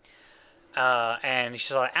protected. And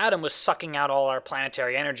she saw that Adam was sucking out all our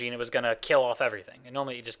planetary energy and it was going to kill off everything. And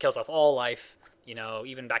normally it just kills off all life,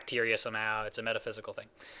 even bacteria somehow. It's a metaphysical thing.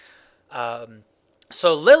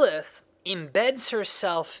 So Lilith embeds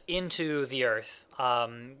herself into the Earth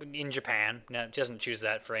in Japan. Now, she doesn't choose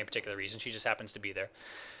that for any particular reason. She just happens to be there.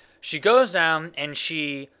 She goes down and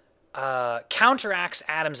she counteracts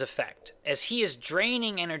Adam's effect. As he is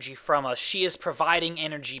draining energy from us, she is providing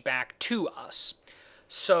energy back to us.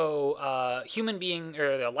 So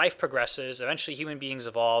life progresses. Eventually human beings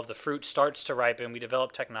evolve. The fruit starts to ripen. We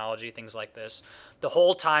develop technology, things like this. The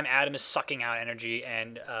whole time Adam is sucking out energy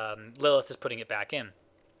and Lilith is putting it back in.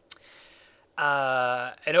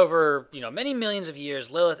 And over many millions of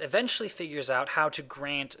years, Lilith eventually figures out how to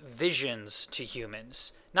grant visions to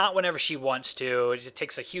humans. Not whenever she wants to. It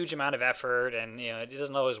takes a huge amount of effort, and it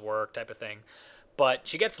doesn't always work, type of thing. But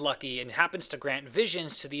she gets lucky and happens to grant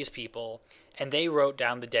visions to these people, and they wrote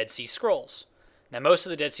down the Dead Sea Scrolls. Now, most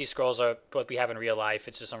of the Dead Sea Scrolls are what we have in real life.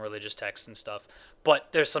 It's just some religious texts and stuff. But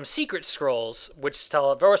there's some secret scrolls which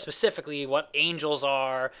tell very specifically what angels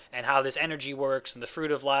are and how this energy works and the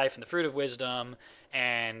fruit of life and the fruit of wisdom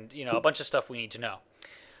and, a bunch of stuff we need to know.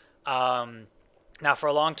 Now, for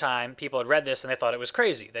a long time, people had read this and they thought it was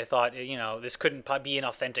crazy. They thought, this couldn't be an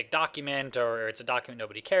authentic document or it's a document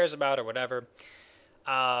nobody cares about or whatever.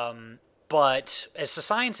 But as the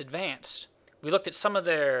science advanced, we looked at some of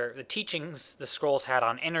the teachings the scrolls had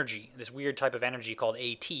on energy, this weird type of energy called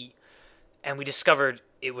AT, and we discovered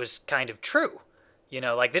it was kind of true. They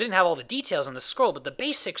didn't have all the details on the scroll, but the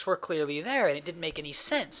basics were clearly there, and it didn't make any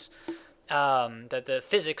sense that the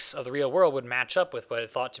physics of the real world would match up with what it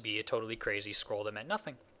thought to be a totally crazy scroll that meant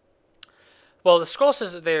nothing. Well, the scroll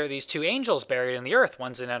says that there are these two angels buried in the earth.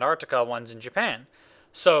 One's in Antarctica, one's in Japan.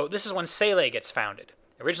 So this is when Sele gets founded.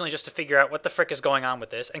 Originally just to figure out what the frick is going on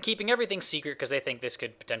with this, and keeping everything secret because they think this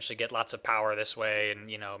could potentially get lots of power this way and,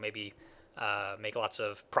 maybe make lots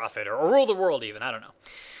of profit or rule the world even. I don't know.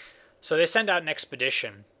 So they send out an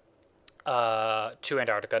expedition to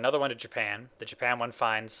Antarctica, another one to Japan. The Japan one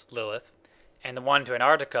finds Lilith, and the one to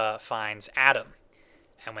Antarctica finds Adam.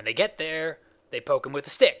 And when they get there, they poke him with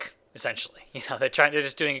a stick, essentially. They're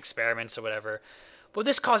just doing experiments or whatever. Well,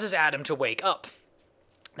 this causes Adam to wake up.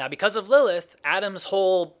 Now, because of Lilith, Adam's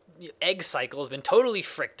whole egg cycle has been totally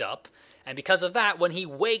fricked up, and because of that, when he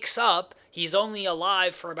wakes up, he's only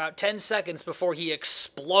alive for about 10 seconds before he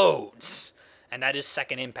explodes, and that is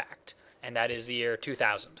second impact, and that is the year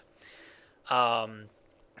 2000.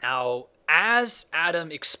 Now, as Adam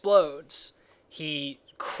explodes, he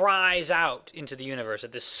cries out into the universe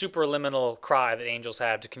at this superliminal cry that angels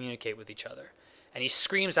have to communicate with each other, and he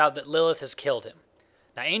screams out that Lilith has killed him.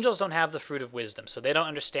 Now, angels don't have the fruit of wisdom, so they don't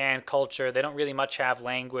understand culture. They don't really much have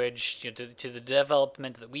language to the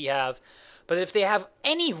development that we have. But if they have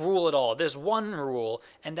any rule at all, there's one rule,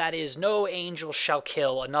 and that is no angel shall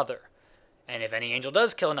kill another. And if any angel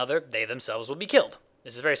does kill another, they themselves will be killed.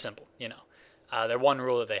 This is very simple, They're one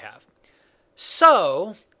rule that they have.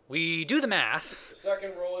 So we do the math. The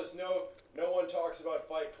second rule is no one talks about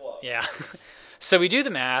Fight Club. Yeah. So we do the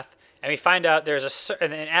math, and we find out there's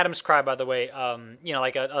and Adam's cry, by the way,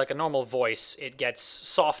 like a normal voice, it gets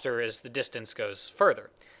softer as the distance goes further.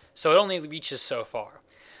 So it only reaches so far.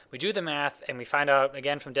 We do the math, and we find out,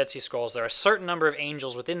 again from Dead Sea Scrolls, there are a certain number of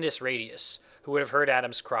angels within this radius who would have heard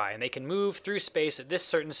Adam's cry, and they can move through space at this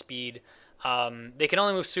certain speed. They can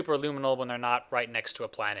only move superluminal when they're not right next to a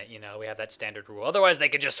planet. We have that standard rule. Otherwise, they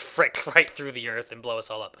could just frick right through the Earth and blow us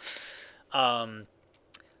all up.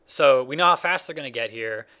 So we know how fast they're going to get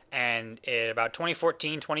here, and in about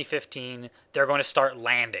 2014, 2015, they're going to start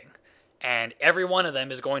landing. And every one of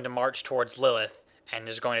them is going to march towards Lilith and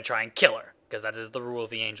is going to try and kill her, because that is the rule of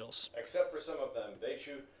the angels. Except for some of them. They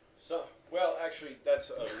choose... Well, actually,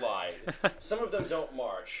 that's a lie. Some of them don't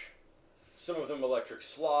march. Some of them electric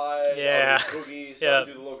slide, others boogie, some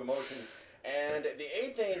do the locomotion. And the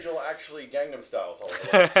 8th angel actually Gangnam Styles all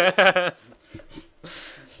the way.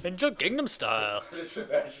 Angel Gangnam Style. I'm just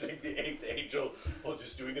imagining the 8th angel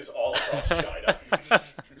just doing this all across China. and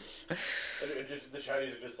the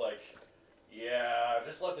Chinese are just like, yeah,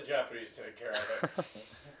 just let the Japanese take care of it.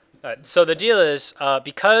 Right, so the deal is,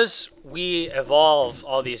 because we evolve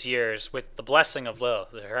all these years with the blessing of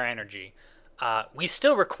Lilith, her energy, we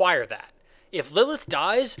still require that. If Lilith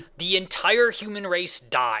dies, the entire human race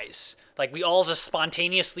dies. Like, we all just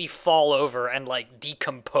spontaneously fall over and,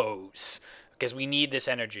 decompose. Because we need this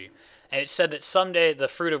energy. And it's said that someday the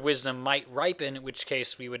fruit of wisdom might ripen, in which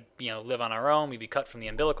case we would, live on our own. We'd be cut from the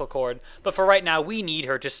umbilical cord. But for right now, we need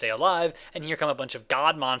her to stay alive. And here come a bunch of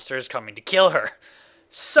god monsters coming to kill her.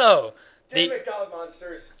 So... Damn it, god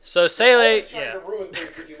monsters. So Sele... trying to ruin things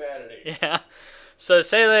for humanity. Yeah. So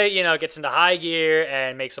Sele, gets into high gear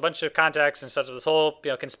and makes a bunch of contacts and starts with this whole,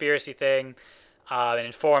 conspiracy thing. And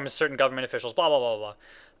informs certain government officials, blah, blah, blah,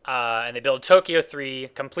 blah. And they build Tokyo 3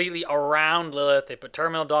 completely around Lilith. They put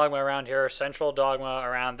Terminal Dogma around here, Central Dogma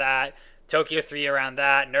around that, Tokyo 3 around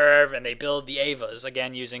that, Nerve, and they build the Avas,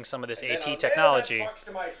 again using some of this AT technology. That box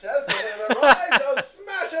to myself, and when it arrives, I'll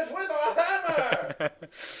smash it with a hammer!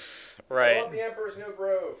 Right. I want the Emperor's New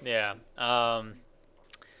Groove. Yeah.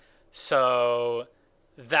 So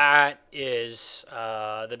that is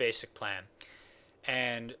the basic plan.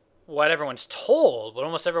 And what everyone's told, what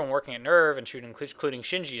almost everyone working at Nerve, including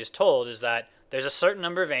Shinji, is told, is that there's a certain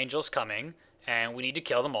number of angels coming, and we need to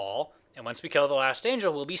kill them all. And once we kill the last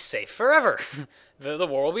angel, we'll be safe forever. the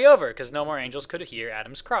war will be over, because no more angels could hear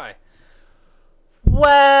Adam's cry.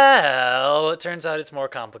 Well, it turns out it's more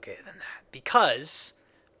complicated than that. Because,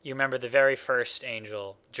 you remember the very first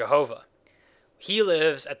angel, Jehovah. He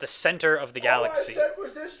lives at the center of the galaxy. All I said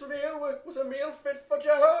was this meal was a meal fit for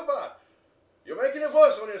Jehovah. You're making it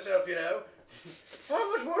worse on yourself,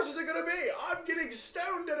 How much worse is it going to be? I'm getting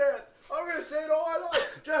stoned to death. I'm going to say it all I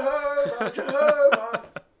like. Jehovah, Jehovah.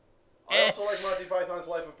 I also like Monty Python's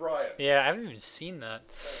Life of Brian. Yeah, I haven't even seen that.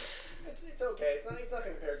 It's okay. It's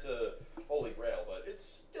nothing compared to Holy Grail, but it's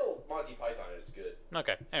still Monty Python and it's good.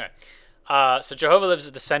 Okay, anyway. So Jehovah lives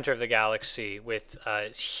at the center of the galaxy with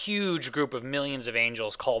this huge group of millions of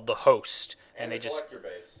angels called the Host. And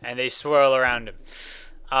they swirl around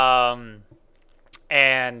him.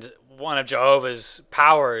 And one of Jehovah's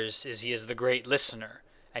powers is he is the great listener.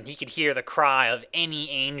 And he could hear the cry of any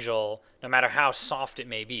angel, no matter how soft it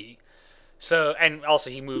may be. So, and also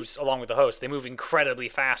he moves along with the Host. They move incredibly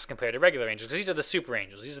fast compared to regular angels, because these are the super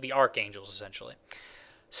angels. These are the archangels, essentially.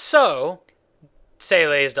 So,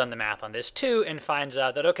 Sele has done the math on this too, and finds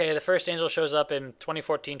out that, okay, the first angel shows up in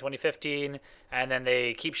 2014, 2015, and then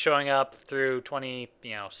they keep showing up through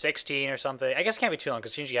 2016 or something. I guess it can't be too long,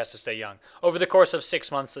 because Shinji has to stay young. Over the course of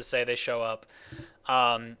 6 months, let's say, they show up.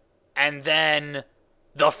 And then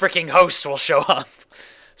the freaking Host will show up.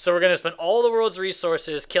 So we're going to spend all the world's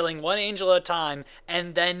resources killing one angel at a time,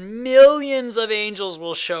 and then millions of angels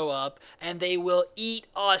will show up, and they will eat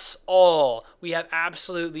us all. We have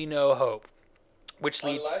absolutely no hope.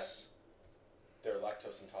 Unless they're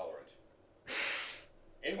lactose intolerant.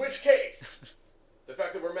 In which case, the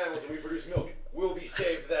fact that we're mammals and we produce milk will be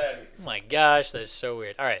saved then. Oh my gosh, that's so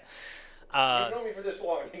weird. All right. You've known me for this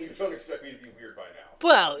long, and you don't expect me to be weird by now.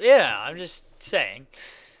 Well, yeah, I'm just saying.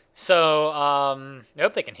 So, I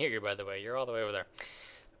hope they can hear you, by the way. You're all the way over there.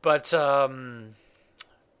 But, so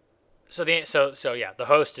yeah, the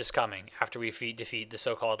Host is coming after we defeat the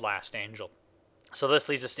so-called last angel. So this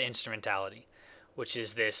leads us to instrumentality, which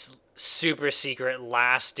is this super secret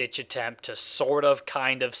last-ditch attempt to sort of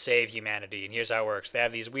kind of save humanity. And here's how it works. They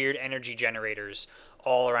have these weird energy generators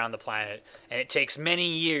all around the planet, and it takes many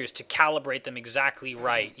years to calibrate them exactly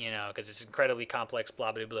right, because it's incredibly complex,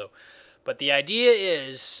 blah, blah, blah. But the idea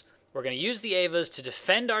is We're going to use the Evas to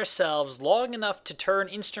defend ourselves long enough to turn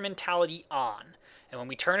instrumentality on. And when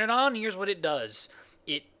we turn it on, here's what it does.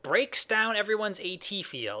 It breaks down everyone's AT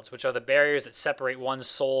fields, which are the barriers that separate one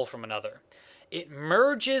soul from another. It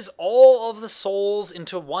merges all of the souls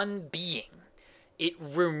into one being. It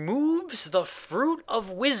removes the fruit of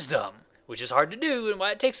wisdom, which is hard to do and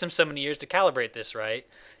why it takes them so many years to calibrate this right,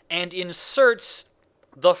 and inserts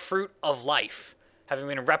the fruit of life, having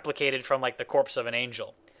been replicated from like the corpse of an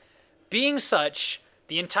angel. Being such,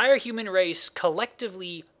 the entire human race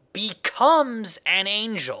collectively becomes an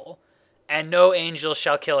angel, and no angel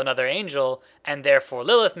shall kill another angel, and therefore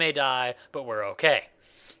Lilith may die, but we're okay.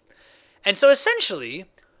 And so essentially,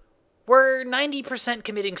 we're 90%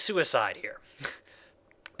 committing suicide here.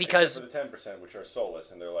 Because except for the 10%, which are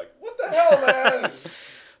soulless, and they're like, what the hell, man?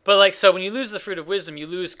 But, like, so when you lose the fruit of wisdom, you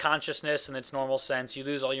lose consciousness in its normal sense. You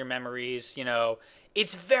lose all your memories, you know.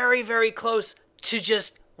 It's very, very close to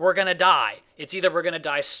just, we're going to die. It's either we're going to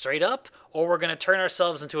die straight up, or we're going to turn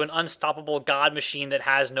ourselves into an unstoppable god machine that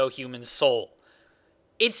has no human soul.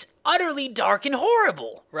 It's utterly dark and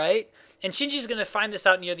horrible, right? And Shinji's going to find this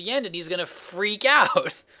out near the end, and he's going to freak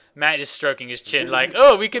out. Matt is stroking his chin like,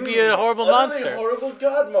 oh, we could be a horrible monster. A horrible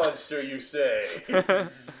god monster, you say.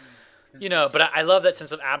 You know, but I love that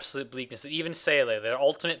sense of absolute bleakness, that even Sele, their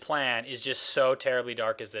ultimate plan is just so terribly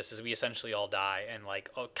dark as this, as we essentially all die and, like,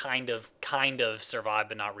 kind of survive,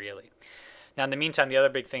 but not really. Now, in the meantime, the other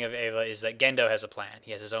big thing of Eva is that Gendo has a plan.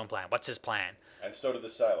 He has his own plan. What's his plan? And so do the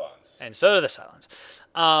Cylons.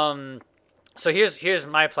 So here's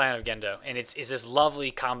my plan of Gendo, and it's this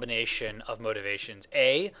lovely combination of motivations.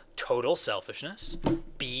 A, total selfishness.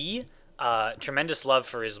 B, tremendous love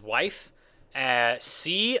for his wife.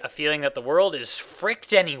 C, a feeling that the world is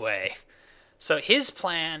fricked anyway. So his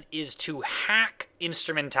plan is to hack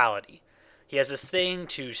instrumentality. He has this thing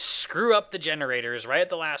to screw up the generators right at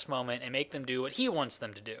the last moment and make them do what he wants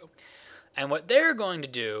them to do. And what they're going to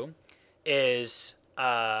do is,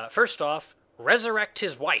 first off, resurrect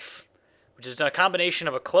his wife, which is a combination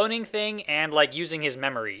of a cloning thing and, like, using his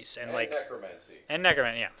memories. And like necromancy. And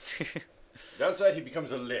necromancy, yeah. Downside, he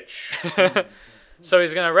becomes a lich. So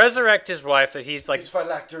he's going to resurrect his wife, that he's, like... His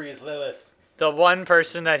phylactery is Lilith. The one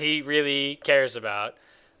person that he really cares about.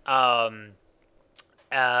 And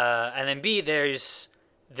then B, there's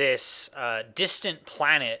this distant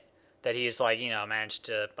planet that he's, like, you know, managed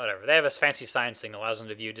to... Whatever. They have this fancy science thing that allows him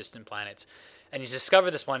to view distant planets. And he's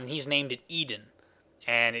discovered this one, and he's named it Eden.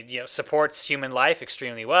 And it, you know, supports human life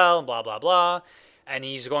extremely well, blah, blah, blah. And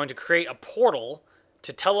he's going to create a portal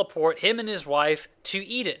to teleport him and his wife to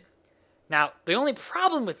Eden. Now, the only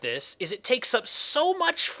problem with this is it takes up so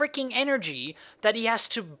much freaking energy that he has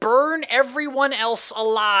to burn everyone else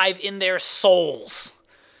alive in their souls.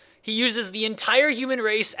 He uses the entire human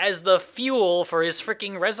race as the fuel for his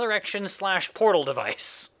freaking resurrection/portal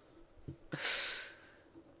device.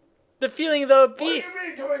 The feeling, though... What do you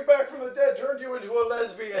mean coming back from the dead turned you into a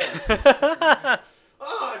lesbian?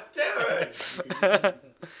 Ah, damn it!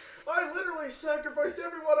 I literally sacrificed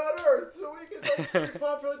everyone on Earth so we can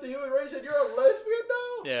repopulate the human race, and you're a lesbian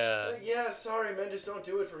now? Yeah. Like, yeah, sorry, men just don't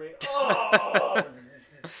do it for me. Oh!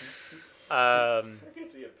 I can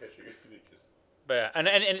see a picture. But yeah, and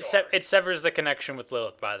it severs the connection with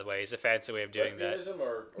Lilith, by the way. It's a fancy way of doing Lesbianism that.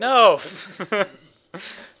 Or no!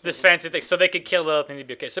 This fancy thing. So they could kill Lilith and he'd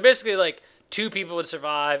be okay. So basically, like, 2 people would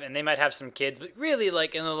survive, and they might have some kids, but really,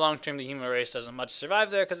 like, in the long term, the human race doesn't much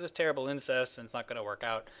survive there because there's terrible incest, and it's not going to work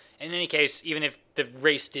out. In any case, even if the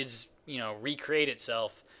race did, you know, recreate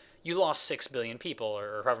itself, you lost 6 billion people,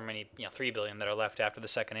 or however many, 3 billion that are left after the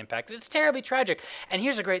second impact. It's terribly tragic. And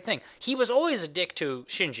here's a great thing. He was always a dick to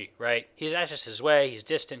Shinji, right? That's just his way. He's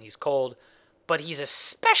distant. He's cold. But he's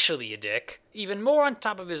especially a dick, even more on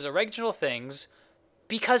top of his original things,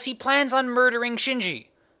 because he plans on murdering Shinji,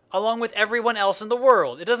 along with everyone else in the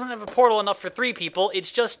world. It doesn't have a portal enough for 3 people,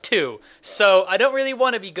 it's just 2. So I don't really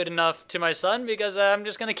want to be good enough to my son, because I'm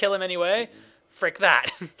just going to kill him anyway. Frick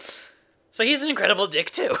that. So he's an incredible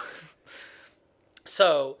dick, too.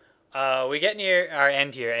 So we get near our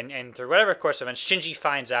end here, and through whatever course of events, Shinji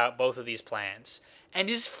finds out both of these plans, and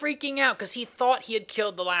is freaking out, because he thought he had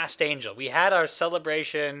killed the last angel. We had our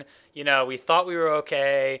celebration, we thought we were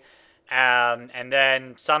okay, and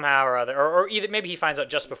then somehow or other, or either maybe he finds out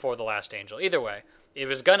just before the last angel. Either way, it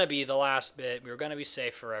was going to be the last bit. We were going to be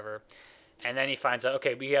safe forever. And then he finds out,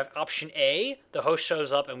 okay, we have option A, the host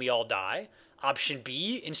shows up and we all die. Option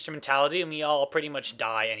B, instrumentality, and we all pretty much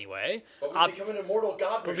die anyway. But we become an immortal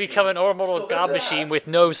god machine. We become an immortal god machine with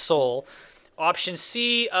no soul. Option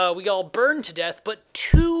C, we all burn to death, but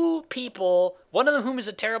 2 people, one of them whom is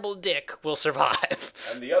a terrible dick, will survive.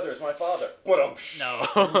 And the other is my father.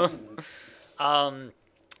 No.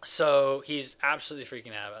 So he's absolutely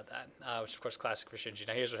freaking out about that, which of course classic for Shinji.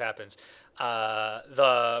 Now here's what happens: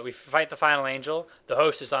 we fight the final angel. The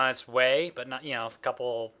host is on its way, but not a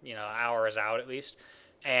couple hours out at least,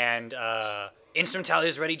 and instrumentality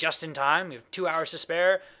is ready just in time. We have 2 hours to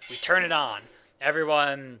spare. We turn it on.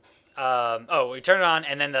 Everyone, we turn it on,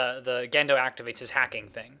 and then the Gendo activates his hacking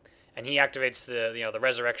thing, and he activates the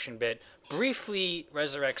resurrection bit. Briefly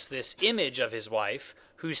resurrects this image of his wife,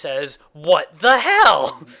 who says, "What the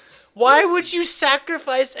hell? Why would you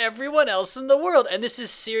sacrifice everyone else in the world?" And this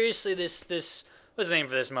is seriously this what's the name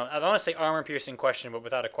for this moment? I don't want to say armor-piercing question, but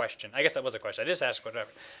without a question. I guess that was a question. I just asked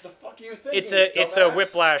whatever. The fuck are you thinking? It's a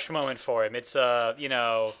whiplash moment for him. It's he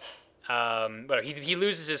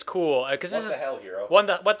loses his cool because what the hell, hero?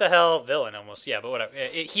 What the hell villain almost, yeah, but whatever.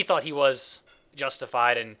 He thought he was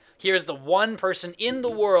justified, and here's the one person in the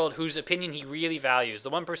world whose opinion he really values, the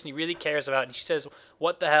one person he really cares about, and she says,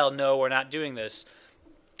 "What the hell? No, we're not doing this."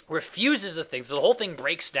 Refuses the thing, so the whole thing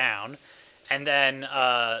breaks down, and then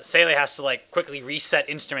Seele has to quickly reset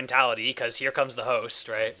instrumentality because here comes the host,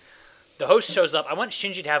 right? The host shows up. I want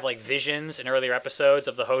Shinji to have visions in earlier episodes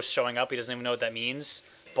of the host showing up. He doesn't even know what that means,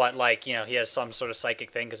 but he has some sort of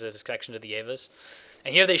psychic thing because of his connection to the Evas.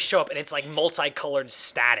 And here they show up, and it's multicolored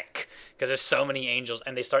static because there's so many angels,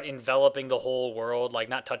 and they start enveloping the whole world,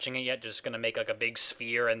 not touching it yet, just gonna make a big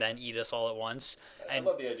sphere and then eat us all at once. And I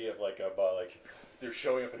love the idea of they're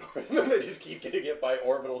showing up in orbit, and then they just keep getting hit by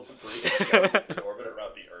orbital debris. It's in orbit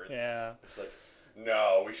around the Earth. Yeah. It's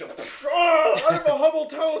no, we should. I have a Hubble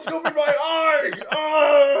telescope in my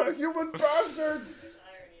eye. Human bastards. There's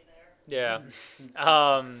irony there.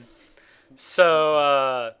 Yeah.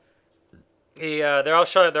 So. They're all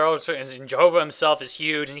showing, and Jehovah himself is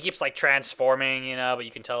huge, and he keeps transforming, but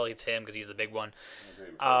you can tell it's him because he's the big one.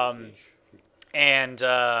 And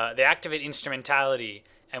they activate instrumentality,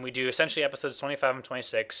 and we do essentially episodes 25 and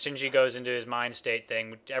 26. Shinji goes into his mind state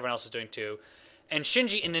thing, which everyone else is doing too. And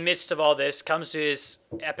Shinji, in the midst of all this, comes to his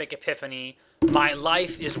epic epiphany: my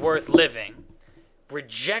life is worth living.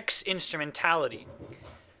 Rejects instrumentality.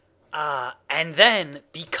 And then,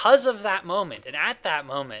 because of that moment, and at that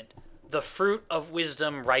moment, the fruit of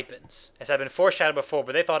wisdom ripens. As had been foreshadowed before,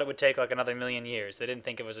 but they thought it would take another 1,000,000 years. They didn't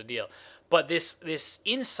think it was a deal. But this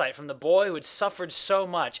insight from the boy who had suffered so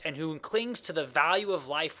much and who clings to the value of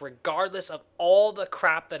life regardless of all the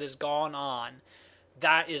crap that has gone on,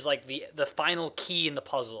 that is the final key in the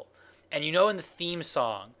puzzle. And in the theme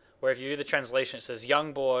song, where if you read the translation, it says,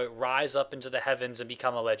 "Young boy, rise up into the heavens and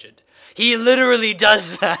become a legend." He literally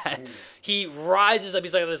does that. He rises up.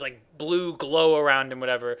 He's this blue glow around him,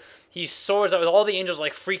 whatever. He soars up with all the angels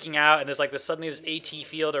freaking out, and there's suddenly this AT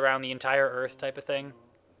field around the entire Earth type of thing.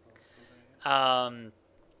 And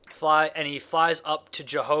he flies up to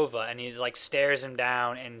Jehovah, and he stares him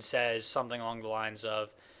down and says something along the lines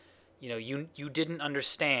of, you didn't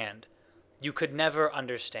understand. You could never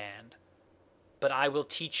understand. But I will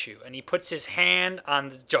teach you. And he puts his hand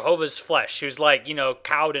on Jehovah's flesh, who's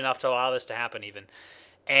cowed enough to allow this to happen even.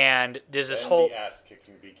 And there's this whole... the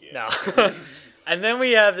ass-kicking begins. No. And then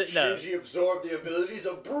we have... Shinji absorbed the abilities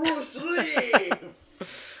of Bruce Lee!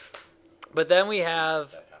 But then we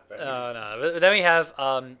have... But then we have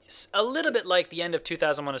a little bit like the end of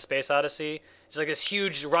 2001: A Space Odyssey. It's this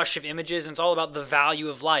huge rush of images, and it's all about the value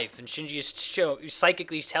of life. And Shinji is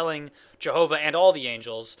psychically telling Jehovah and all the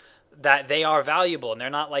angels that they are valuable, and they're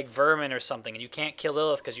not like vermin or something, and you can't kill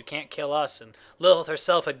Lilith because you can't kill us, and Lilith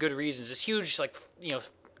herself had good reasons. This huge,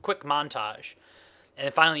 quick montage. And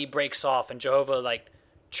then finally he breaks off, and Jehovah,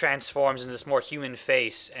 transforms into this more human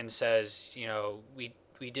face and says,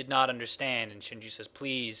 we did not understand. And Shinji says,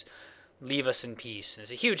 please, leave us in peace. And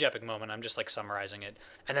it's a huge epic moment. I'm just, summarizing it.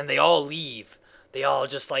 And then they all leave. They all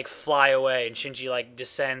just, fly away, and Shinji,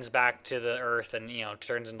 descends back to the earth and,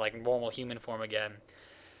 turns into, normal human form again.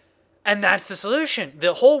 And that's the solution.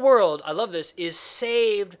 The whole world, I love this, is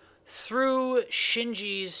saved through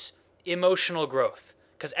Shinji's emotional growth.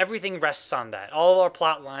 Because everything rests on that. All our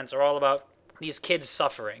plot lines are all about these kids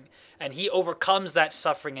suffering. And he overcomes that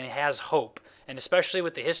suffering and has hope. And especially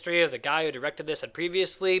with the history of the guy who directed this had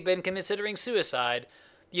previously been considering suicide,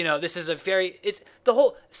 this is the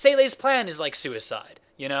whole, Seilei's plan is like suicide,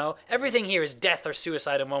 Everything here is death or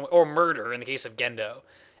suicide in one way, or murder in the case of Gendo.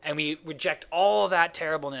 And we reject all that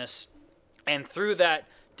terribleness, and through that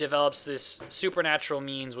develops this supernatural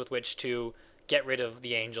means with which to get rid of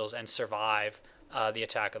the angels and survive the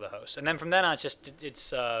attack of the host. And then from then on,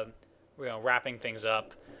 it's wrapping things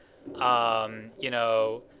up.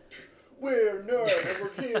 We're Nerd, and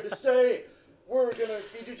we're here to say We're gonna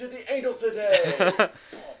feed you to the angels today.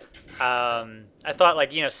 I thought,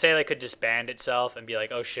 like, Sele could disband itself and be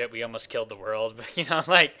like, oh shit, we almost killed the world. But,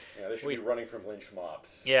 like... Yeah, they should be running from lynch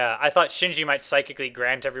mobs. Yeah, I thought Shinji might psychically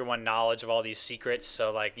grant everyone knowledge of all these secrets.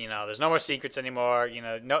 So, like, there's no more secrets anymore.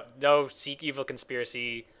 No evil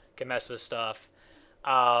conspiracy can mess with stuff.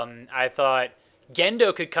 I thought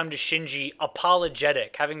Gendo could come to Shinji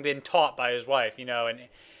apologetic, having been taught by his wife,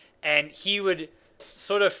 and he would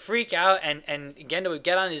sort of freak out, and Gendo would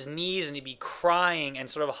get on his knees and he'd be crying and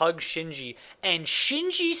sort of hug Shinji. And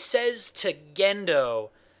Shinji says to Gendo,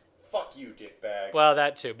 fuck you, dickbag. Well,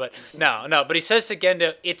 that too, but but he says to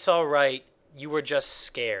Gendo, it's all right, you were just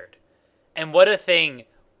scared. And what a thing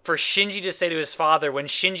for Shinji to say to his father when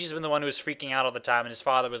Shinji's been the one who was freaking out all the time and his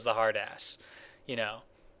father was the hard ass,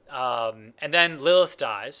 And then Lilith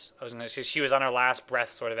dies. I was going to say she was on her last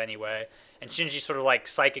breath sort of anyway. And Shinji sort of like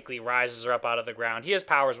psychically rises her up out of the ground. He has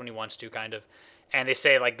powers when he wants to, kind of. And they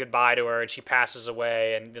say like goodbye to her and she passes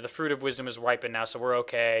away. And the fruit of wisdom is ripened now, so we're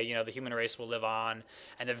okay. The human race will live on.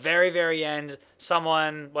 And the very, very end,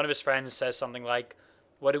 one of his friends says something like,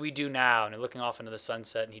 what do we do now? And they're looking off into the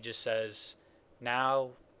sunset and he just says, now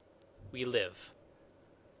we live.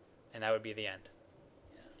 And that would be the end.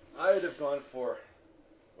 I would have gone for,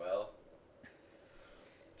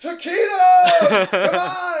 taquitos! Come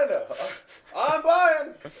on! I'm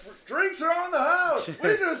buying. Drinks are on the house.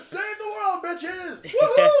 We just saved the world, bitches!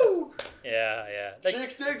 Woohoo! Yeah.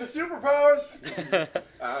 Chicks dig the superpowers.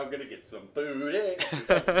 I'm gonna get some booty.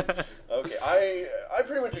 Okay, I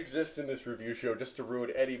pretty much exist in this review show just to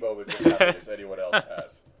ruin any moments of happiness anyone else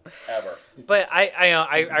has. Ever. But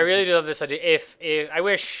I really do love this idea. If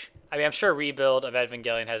I'm sure Rebuild of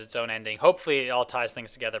Evangelion has its own ending. Hopefully it all ties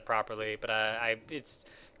things together properly, but it's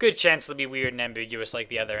good chance it'll be weird and ambiguous like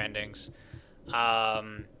the other endings.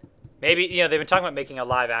 Maybe, they've been talking about making a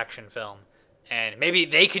live-action film, and maybe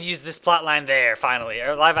they could use this plot line there, finally.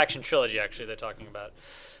 Or a live-action trilogy, actually, they're talking about.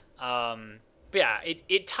 But yeah,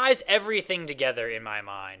 it ties everything together in my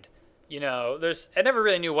mind. I never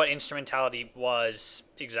really knew what instrumentality was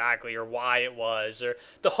exactly, or why it was, or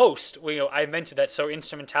the host. I mentioned that so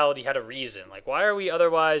instrumentality had a reason. Like, why are we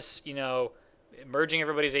otherwise, merging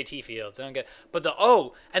everybody's AT fields? I don't get. But the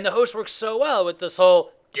host works so well with this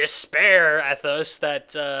whole despair ethos that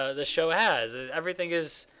the show has. Everything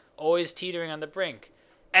is always teetering on the brink.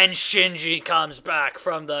 And Shinji comes back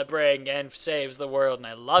from the brink and saves the world, and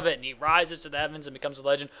I love it. And he rises to the heavens and becomes a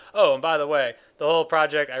legend. Oh, and by the way, the whole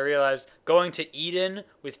project, I realized, going to Eden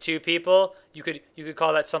with two people, you could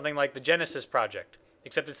call that something like the Genesis Project.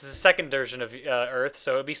 Except it's the second version of Earth,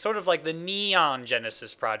 so it'd be sort of like the Neon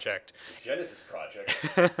Genesis Project. The Genesis Project?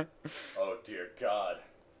 Oh, dear God.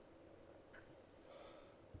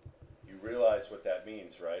 You realize what that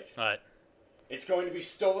means, right? What? It's going to be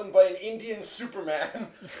stolen by an Indian Superman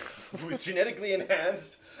who was genetically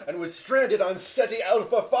enhanced and was stranded on SETI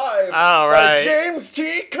Alpha 5 by James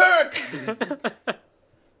T. Kirk.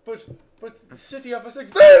 But SETI Alpha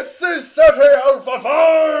 6, this is SETI Alpha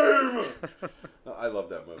 5! I love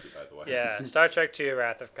that movie, by the way. Yeah, Star Trek II,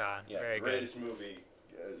 Wrath of Khan. Yeah, very greatest good. movie,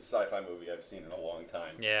 sci-fi movie I've seen in a long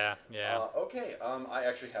time. Yeah. Okay, I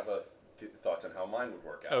actually have thoughts on how mine would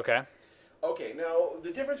work out. Okay, now the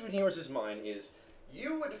difference between yours and mine is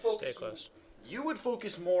you would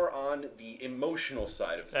focus more on the emotional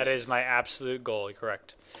side of things. That is my absolute goal, you're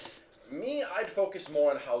correct. Me, I'd focus more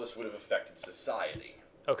on how this would have affected society.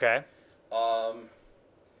 Okay.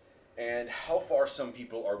 And how far some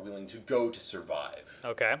people are willing to go to survive.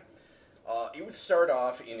 Okay. It would start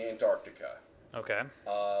off in Antarctica. Okay.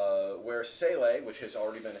 Where Sele, which has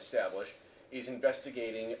already been established, is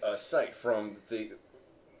investigating a site from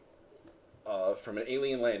an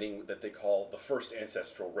alien landing that they call the first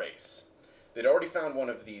ancestral race. They'd already found one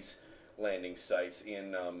of these landing sites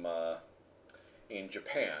in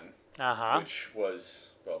Japan, which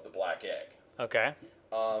was, the Black Egg. Okay.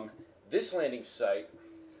 This landing site,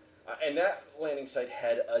 and that landing site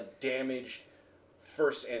had a damaged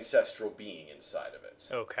first ancestral being inside of it.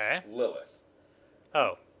 Okay. Lilith.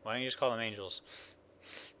 Oh, why don't you just call them angels?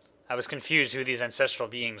 I was confused who these ancestral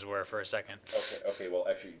beings were for a second. Okay. Well,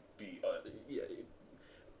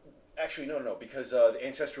 actually, no, because the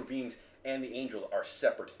ancestral beings and the angels are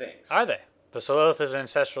separate things. Are they? But so Lilith is an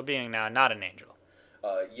ancestral being now, not an angel.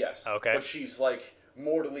 Yes. Okay. But she's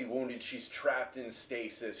mortally wounded. She's trapped in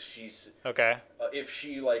stasis. She's okay. If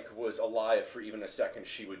she was alive for even a second,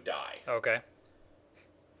 she would die. Okay.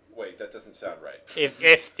 Wait, that doesn't sound right.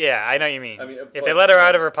 If yeah, I know what you mean. If but they let her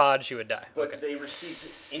out of her pod, she would die. But they received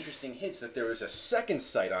interesting hints that there is a second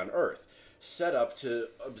site on Earth set up to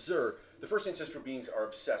observe. The first ancestral beings are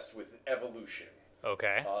obsessed with evolution.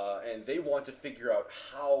 Okay. And they want to figure out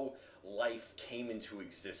how life came into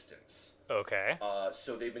existence. Okay.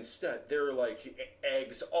 So they've been there are like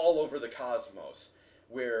eggs all over the cosmos,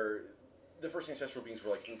 where the first ancestral beings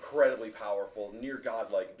were like incredibly powerful, near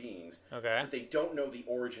godlike beings. Okay. But they don't know the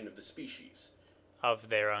origin of the species. Of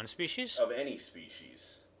their own species? Of any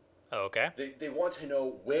species. Oh, okay. They want to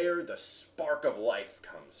know where the spark of life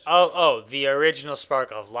comes from. Oh, the original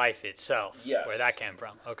spark of life itself. Yes. Where that came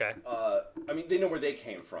from. Okay. I mean, they know where they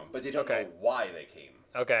came from, but they don't know why they came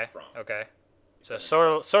from. Okay. So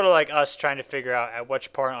sort of like us trying to figure out at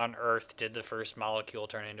which part on Earth did the first molecule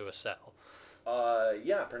turn into a cell.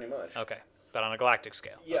 Yeah, pretty much. Okay. But on a galactic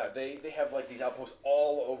scale. Yeah, okay. They have like these outposts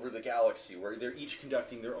all over the galaxy where they're each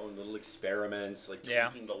conducting their own little experiments, like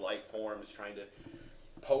tweaking the life forms, trying to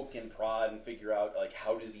poke and prod and figure out like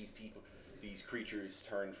how do these creatures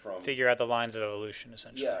turn from... Figure out the lines of evolution,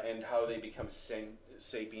 essentially. Yeah, and how they become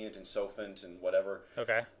sapient and sophant and whatever.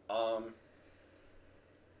 Okay.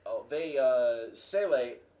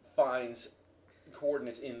 Sele finds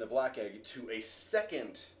coordinates in the Black Egg to a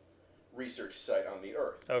second research site on the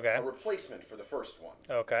Earth. Okay. A replacement for the first one.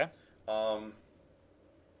 Okay.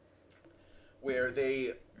 Where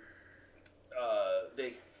they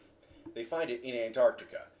find it in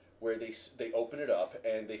Antarctica, where they open it up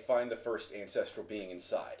and they find the first ancestral being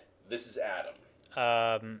inside. This is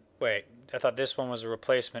Adam. Wait, I thought this one was a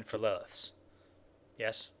replacement for Lilith's.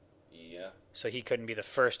 Yes? Yeah. So he couldn't be the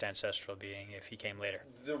first ancestral being if he came later.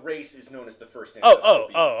 The race is known as the first ancestral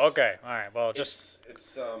beings. Oh, okay. All right. Well,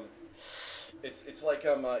 it's like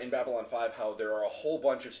in Babylon 5 how there are a whole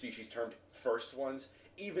bunch of species termed first ones,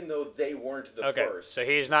 even though they weren't the first. So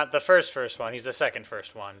he's not the first one. He's the second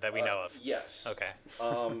first one that we know of. Yes. Okay.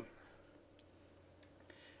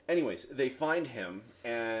 Anyways, they find him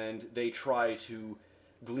and they try to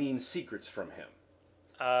glean secrets from him.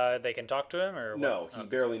 They can talk to him, or what? No, he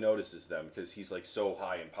barely notices them because he's like so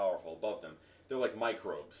high and powerful above them. They're like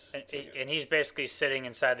microbes. And he's basically sitting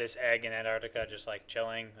inside this egg in Antarctica, just like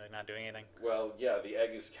chilling, like not doing anything. Well, yeah, the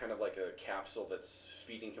egg is kind of like a capsule that's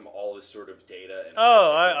feeding him all this sort of data. And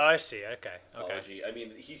I see. Okay. Technology. I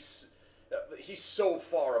mean, he's so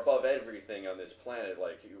far above everything on this planet.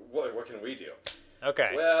 Like, what can we do?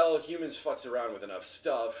 Okay. Well, humans futz around with enough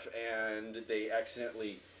stuff, and they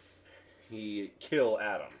accidentally kill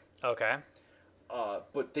Adam. Okay.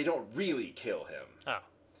 But they don't really kill him. Oh.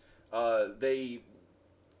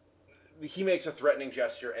 He makes a threatening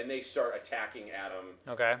gesture, and they start attacking Adam.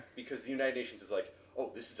 Okay. Because the United Nations is like,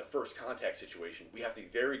 oh, this is a first contact situation. We have to be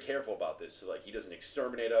very careful about this, so like he doesn't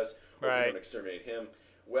exterminate us, or we don't exterminate him.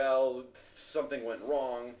 Well, something went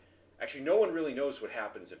wrong. Actually, no one really knows what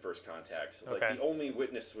happens at first contact. Like the only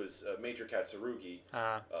witness was Major Katsurugi,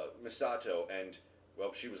 Misato, and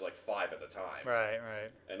well, she was like 5 at the time. Right.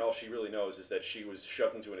 And all she really knows is that she was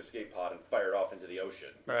shoved into an escape pod and fired off into the ocean.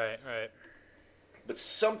 Right. But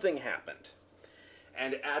something happened,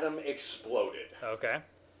 and Adam exploded. Okay.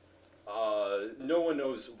 No one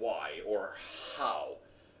knows why or how,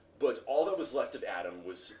 but all that was left of Adam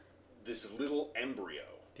was this little embryo.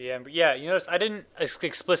 The embryo. Yeah, you notice I didn't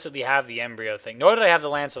explicitly have the embryo thing, nor did I have the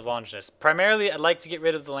Lance of Longinus. Primarily, I'd like to get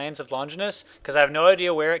rid of the Lance of Longinus, because I have no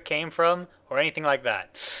idea where it came from or anything like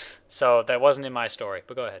that. So that wasn't in my story,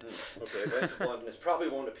 but go ahead. Okay, Lance of Longinus probably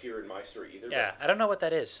won't appear in my story either. Yeah, I don't know what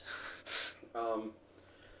that is.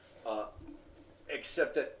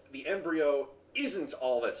 Except that the embryo isn't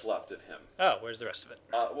all that's left of him. Oh, where's the rest of it?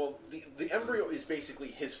 Well, the embryo is basically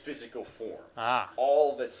his physical form. Ah.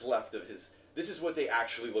 All that's left of his... This is what they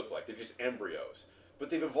actually look like. They're just embryos. But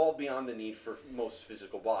they've evolved beyond the need for most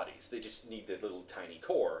physical bodies. They just need that little tiny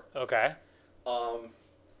core. Okay.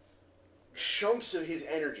 Chunks of his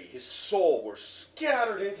energy, his soul, were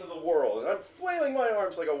scattered into the world. And I'm flailing my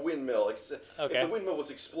arms like a windmill. If the windmill was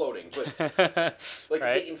exploding. But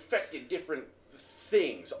they infected different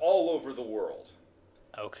things all over the world.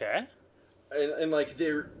 Okay. And like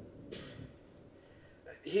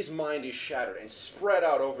his mind is shattered and spread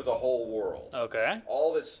out over the whole world. Okay.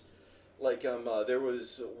 All this, like there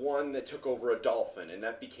was one that took over a dolphin, and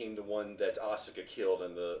that became the one that Asuka killed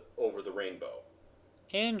over the rainbow.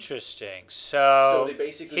 Interesting. So they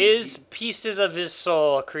basically his pieces of his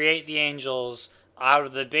soul create the angels out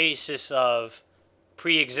of the basis of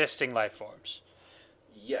pre-existing life forms.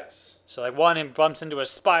 Yes. So like one bumps into a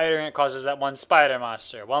spider and it causes that one spider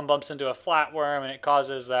monster. One bumps into a flatworm and it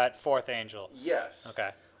causes that fourth angel. Yes.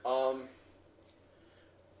 Okay.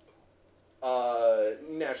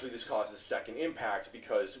 Naturally this causes second impact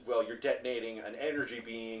because, well, you're detonating an energy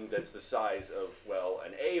being that's the size of, well,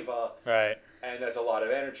 an Ava. Right. And that's a lot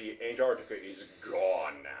of energy. Antarctica is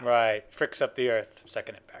gone now. Right. Fricks up the Earth.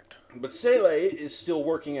 Second impact. But Sele is still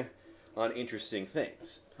working on interesting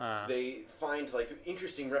things. They find like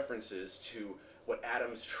interesting references to what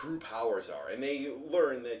Adam's true powers are, and they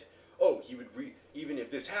learn that he would even if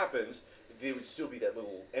this happens, there would still be that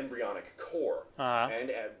little embryonic core, and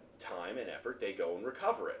at time and effort they go and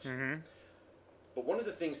recover it. Mm-hmm. But one of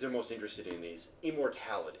the things they're most interested in is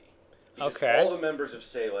immortality, because all the members of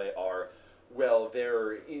Sele are. Well,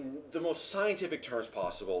 they're, in the most scientific terms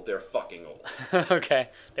possible, they're fucking old. Okay.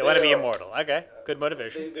 They want to be immortal. Okay. Good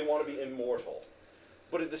motivation. They want to be immortal.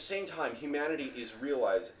 But at the same time, humanity is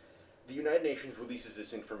realizing, the United Nations releases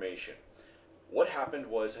this information. What happened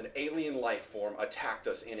was an alien life form attacked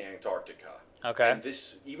us in Antarctica. Okay. And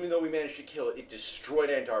this, even though we managed to kill it, it destroyed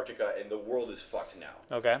Antarctica and the world is fucked now.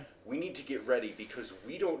 Okay. We need to get ready because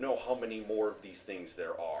we don't know how many more of these things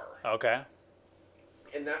there are. Okay.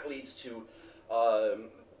 And that leads to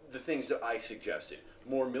the things that I suggested.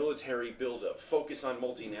 More military buildup, focus on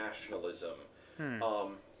multinationalism.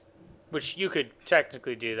 Which you could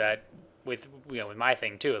technically do that with with my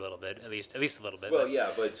thing too a little bit, at least a little bit. Well, yeah,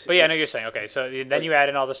 but yeah, I know you're saying. Okay, so then you add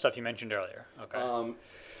in all the stuff you mentioned earlier. Okay.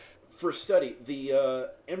 For study, the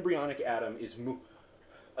embryonic atom is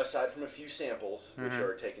aside from a few samples, which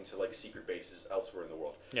are taken to like secret bases elsewhere in the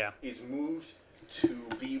world, is moved to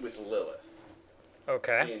be with Lilith.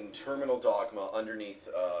 Okay. In terminal dogma underneath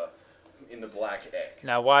in the black egg.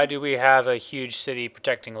 Now, why do we have a huge city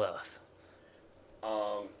protecting Lilith?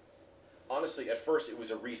 Honestly, at first it was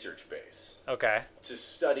a research base. Okay. To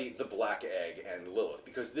study the black egg and Lilith,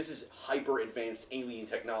 because this is hyper advanced alien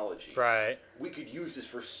technology. Right. We could use this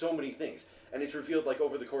for so many things, and it's revealed like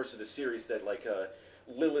over the course of the series that like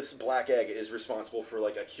Lilith's black egg is responsible for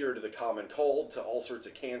like a cure to the common cold, to all sorts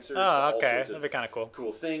of cancers, to all sorts of that'd be kind of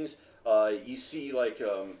cool things. You see like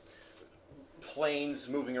planes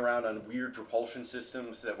moving around on weird propulsion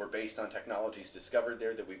systems that were based on technologies discovered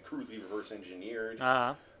there that we've crudely reverse engineered.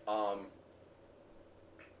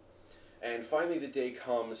 And finally the day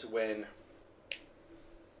comes when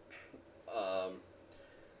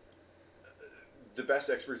the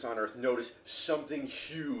best experts on Earth notice something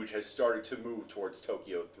huge has started to move towards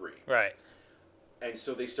Tokyo 3. Right. And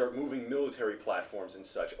so they start moving military platforms and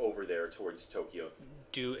such over there towards Tokyo 3.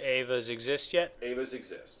 Do Avas exist yet? Avas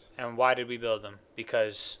exist. And why did we build them?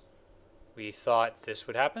 Because we thought this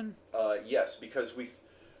would happen? Yes, because we...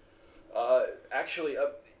 one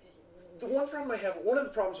of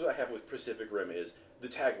the problems that I have with Pacific Rim is the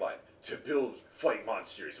tagline, to build fight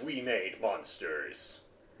monsters, we made monsters.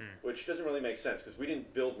 Which doesn't really make sense, because we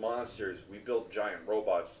didn't build monsters, we built giant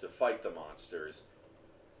robots to fight the monsters.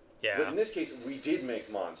 Yeah. But in this case, we did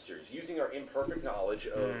make monsters. Using our imperfect knowledge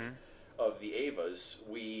of the Avas,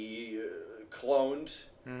 we cloned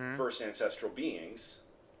first ancestral beings.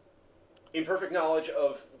 Imperfect knowledge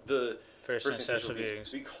of the first ancestral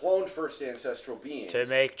beings. We cloned first ancestral beings. To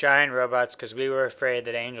make giant robots, because we were afraid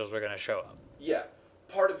that angels were going to show up. Yeah.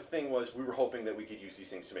 Part of the thing was we were hoping that we could use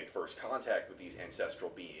these things to make first contact with these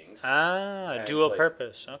ancestral beings. Dual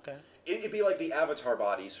purpose. Okay. It'd be like the Avatar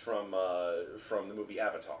bodies from the movie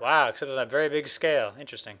Avatar. Wow, except on a very big scale.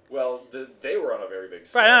 Interesting. Well, they were on a very big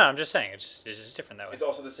scale. Right, no, I'm just saying. It's just different that way. It's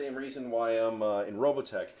also the same reason why in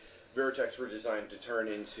Robotech, Veritechs were designed to turn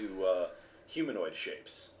into humanoid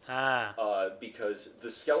shapes. Because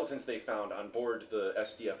the skeletons they found on board the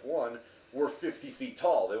SDF-1 were 50 feet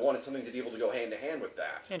tall. They wanted something to be able to go hand to hand with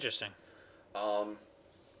that. Interesting. But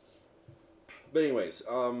anyways,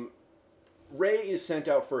 Ray is sent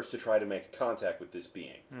out first to try to make contact with this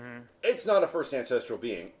being. It's not a first ancestral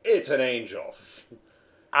being. It's an angel.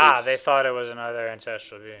 They thought it was another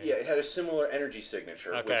ancestral being. Yeah, it had a similar energy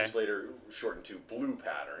signature, which is later shortened to blue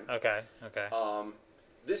pattern. Okay.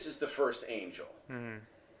 This is the first angel.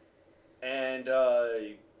 And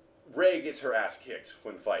Ray gets her ass kicked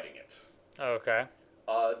when fighting it. Okay.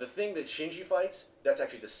 The thing that Shinji fights, that's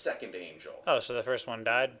actually the second angel. Oh, so the first one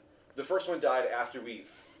died? The first one died after the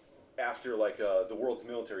world's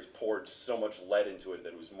militaries poured so much lead into it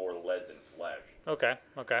that it was more lead than flesh. Okay.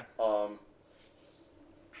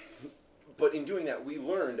 But in doing that, we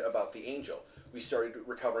learned about the angel. We started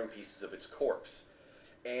recovering pieces of its corpse.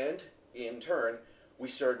 And, in turn, we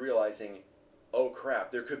started realizing, oh crap,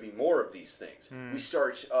 there could be more of these things. We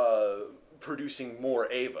start producing more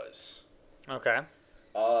Avas. Okay.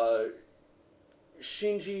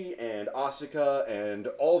 Shinji and Asuka and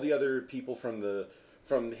all the other people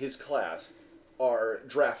from his class are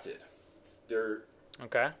drafted. They're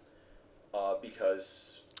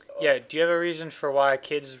because do you have a reason for why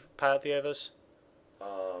kids pilot the Avas?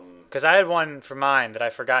 Because I had one for mine that I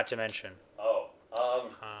forgot to mention.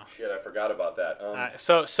 Shit, I forgot about that.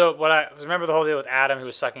 So what I remember the whole deal with Adam, who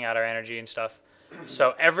was sucking out our energy and stuff.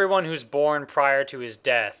 So everyone who's born prior to his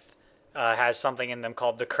death has something in them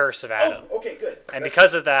called the Curse of Adam. Oh, okay, good. And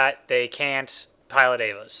because of that, they can't pilot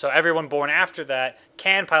Evas. So everyone born after that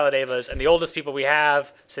can pilot Evas, and the oldest people we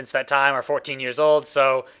have since that time are 14 years old,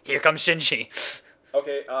 so here comes Shinji.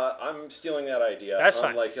 Okay, I'm stealing that idea. That's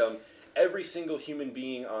fine. Like, every single human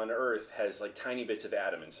being on Earth has, like, tiny bits of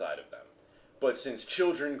Adam inside of them. But since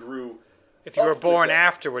children grew... If you were born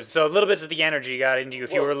afterwards, so little bits of the energy got into you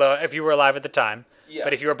if you were alive at the time. Yeah.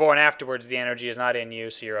 But if you were born afterwards, the energy is not in you,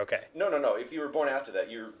 so you're okay. No. If you were born after that,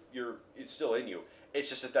 it's still in you. It's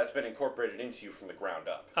just that that's been incorporated into you from the ground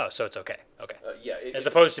up. Oh, so it's okay. Okay. Yeah. As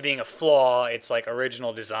opposed to being a flaw, it's like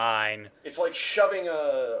original design. It's like shoving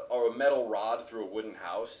a metal rod through a wooden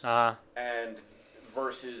house, and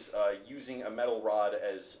versus using a metal rod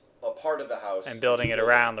as a part of the house and building it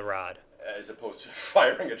around the rod, as opposed to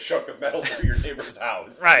firing a chunk of metal through your neighbor's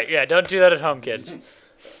house. Right. Yeah. Don't do that at home, kids.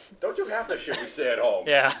 Don't do half the shit we say at home.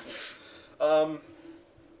 Yeah.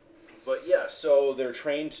 But yeah, so they're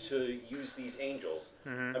trained to use these angels.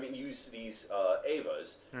 Mm-hmm. I mean, use these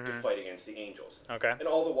Evas to fight against the angels. Okay. And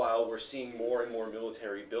all the while, we're seeing more and more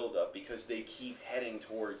military buildup because they keep heading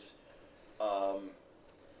towards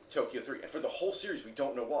Tokyo 3. And for the whole series, we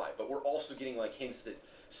don't know why. But we're also getting like hints that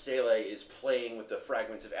Sele is playing with the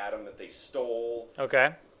fragments of Adam that they stole.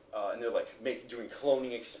 Okay. And they're like doing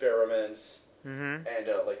cloning experiments. Mm-hmm. And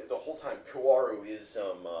like the whole time, Kaworu is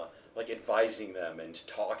like advising them and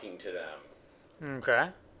talking to them. Okay.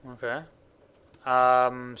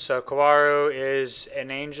 So Kaworu is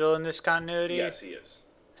an angel in this continuity? Yes, he is.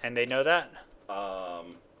 And they know that?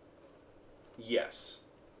 Yes.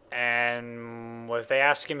 And if they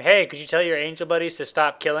ask him, hey, could you tell your angel buddies to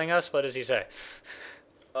stop killing us? What does he say?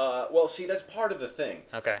 Well, see, that's part of the thing.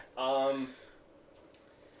 Okay.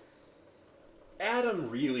 Adam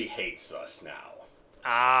really hates us now.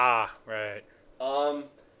 Ah, right.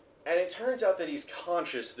 And it turns out that he's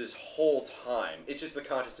conscious this whole time. It's just the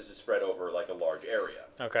consciousness is spread over, like, a large area.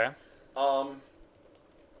 Okay.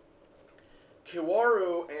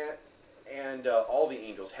 Kaworu and all the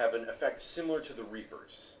angels have an effect similar to the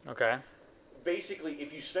Reapers. Okay. Basically,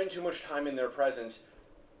 if you spend too much time in their presence,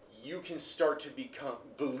 you can start to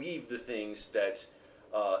believe the things that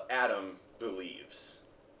Adam believes.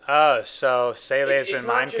 Oh, so Sele has been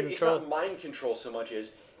mind controlled? It's not mind control so much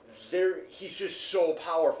as he's just so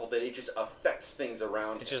powerful that it just affects things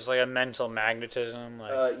around him. It's just like a mental magnetism?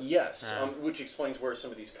 Like, yes, which explains where some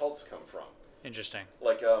of these cults come from. Interesting.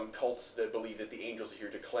 Like cults that believe that the angels are here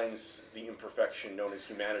to cleanse the imperfection known as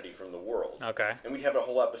humanity from the world. Okay. And we'd have a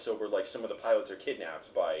whole episode where like some of the pilots are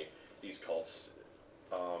kidnapped by these cults.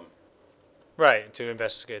 Right, to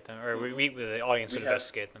investigate them, or the audience would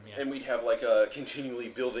investigate them. Yeah. And we'd have like continually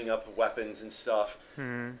building up weapons and stuff.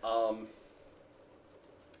 Mm-hmm.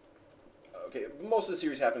 Okay, most of the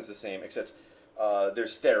series happens the same, except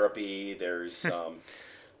there's therapy. There's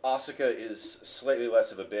Asuka is slightly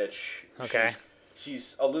less of a bitch. Okay.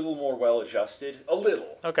 She's a little more well-adjusted. A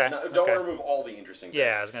little. Okay. Don't want to remove all the interesting bits.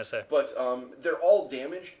 Yeah, I was gonna say. But they're all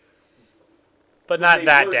damaged. But not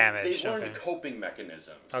that damaged. They've learned coping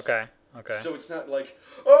mechanisms. Okay. So it's not like,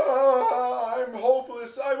 I'm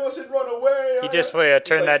hopeless, I mustn't run away. You just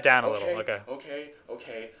turn that down a little.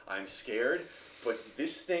 Okay, I'm scared, but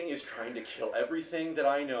this thing is trying to kill everything that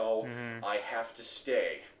I know. Mm-hmm. I have to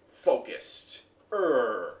stay focused.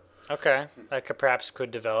 Okay, that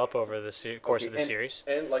could develop over the course of the series.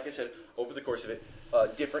 And like I said, over the course of it,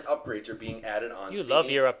 different upgrades are being added on. You love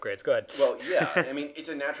your upgrades. Go ahead. Well, yeah. I mean, it's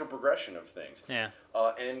a natural progression of things. Yeah.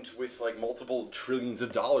 And with like multiple trillions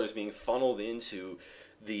of dollars being funneled into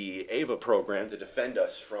the Eva program to defend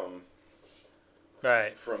us from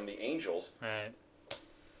the angels. Right.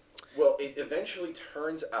 Well, it eventually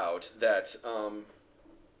turns out that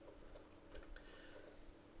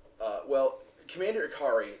Commander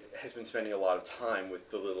Ikari has been spending a lot of time with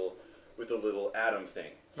the little Adam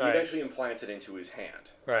thing. He eventually implants it into his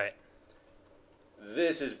hand. Right.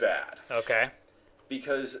 This is bad. Okay.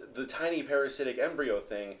 Because the tiny parasitic embryo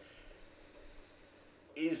thing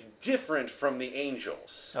is different from the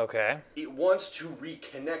angels. Okay. It wants to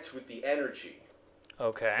reconnect with the energy.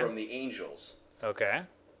 Okay. From the angels. Okay.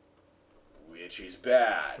 Which is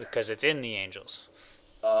bad. Because it's in the angels.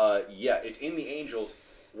 Yeah, it's in the angels.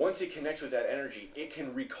 Once it connects with that energy, it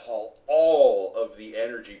can recall all of the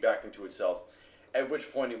energy back into itself, at which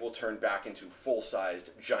point it will turn back into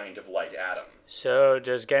full-sized giant of light Adam. So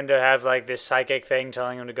does Gendo have like this psychic thing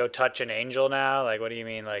telling him to go touch an angel now? Like, what do you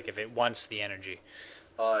mean, like, if it wants the energy?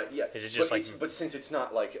 Yeah. Is it just but since it's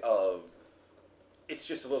not like it's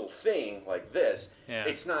just a little thing like this. Yeah.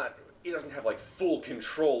 It's not it doesn't have like full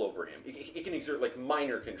control over him. It can exert like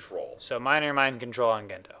minor control. So minor mind control on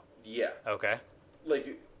Gendo. Yeah. Okay.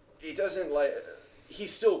 Like, it doesn't like...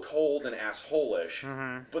 He's still cold and asshole-ish,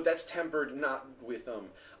 but that's tempered not with,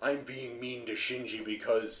 I'm being mean to Shinji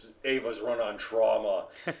because Ava's run on trauma.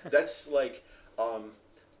 That's like,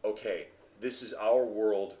 okay, this is our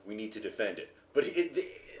world, we need to defend it. But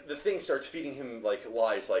the thing starts feeding him, like,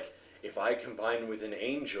 lies like, if I combine with an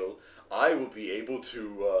angel, I will be able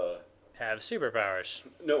to, have superpowers.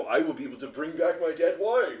 No, I will be able to bring back my dead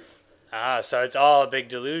wife. Ah, so it's all a big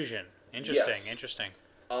delusion. Interesting, Yes. interesting.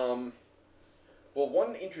 Well,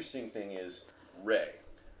 one interesting thing is Rei.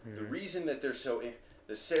 The reason that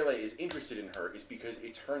that Seele is interested in her is because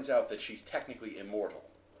it turns out that she's technically immortal.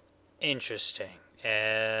 Interesting.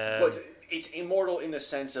 But it's immortal in the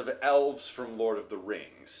sense of elves from Lord of the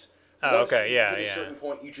Rings. Oh, Once okay, you yeah, hit a yeah. certain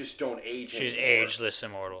point, you just don't age She's anymore. ageless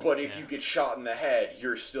immortal. But if you get shot in the head,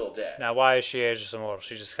 you're still dead. Now, why is she ageless immortal?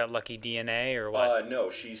 She just got lucky DNA or what? No,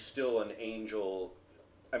 she's still an angel.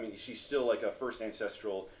 I mean, she's still like a first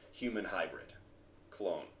ancestral human hybrid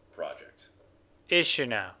clone project. Is she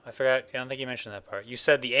now? I forgot. I don't think you mentioned that part. You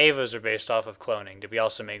said the Avas are based off of cloning. Did we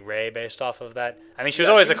also make Rei based off of that? I mean, she was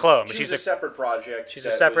always a clone, but she's a separate project. She's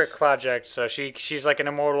a separate project, so she's like an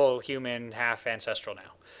immortal human, half ancestral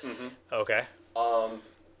now. Mm-hmm. Okay.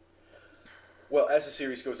 Well, as the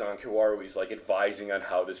series goes on, Kaworu is like advising on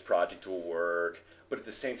how this project will work, but at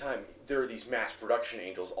the same time, there are these mass production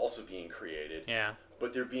angels also being created. Yeah.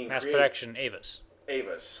 But they're being mass created... production Avas.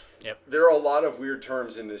 Avas. Yep. There are a lot of weird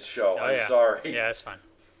terms in this show. Oh, I'm yeah. sorry. Yeah, that's fine.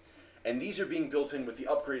 And these are being built in with the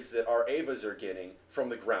upgrades that our Avas are getting from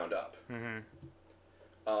the ground up.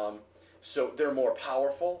 Mm-hmm. So they're more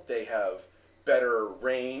powerful. They have better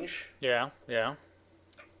range. Yeah, yeah.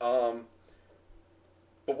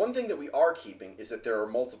 But one thing that we are keeping is that there are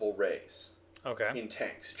multiple Reis. Okay. In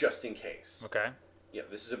tanks, just in case. Okay. Yeah,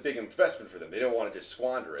 this is a big investment for them. They don't want to just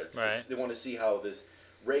squander it. They want to see how this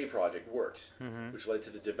Rei project works, which led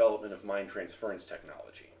to the development of mind transference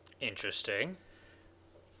technology. Interesting.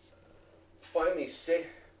 Finally, let's say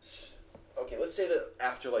that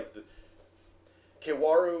after like the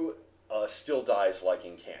Kaworu still dies like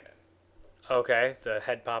in canon. Okay, the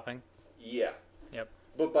head popping. Yeah. Yep.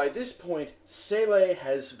 But by this point, Seele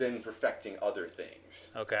has been perfecting other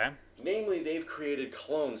things. Okay. Namely, they've created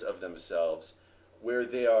clones of themselves where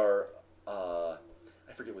they are, I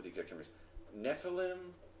forget what the exact term is, Nephilim?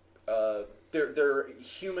 They're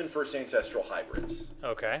human first ancestral hybrids.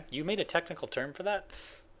 Okay. You made a technical term for that?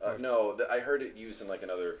 No, I heard it used in like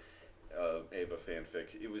another Ava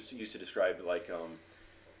fanfic. It was used to describe like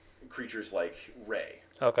creatures like Rei.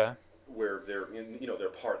 Okay. Where they're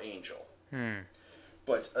part angel.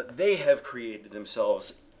 But they have created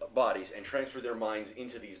themselves bodies and transferred their minds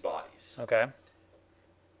into these bodies. Okay.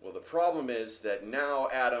 Well, the problem is that now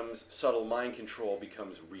Adam's subtle mind control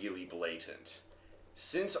becomes really blatant.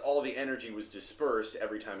 Since all the energy was dispersed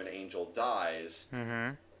every time an angel dies,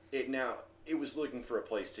 it was looking for a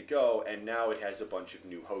place to go, and now it has a bunch of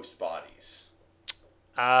new host bodies.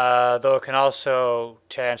 Though it can also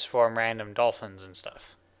transform random dolphins and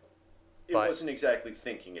stuff. It wasn't exactly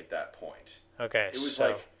thinking at that point. Okay, it was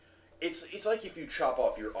like it's like if you chop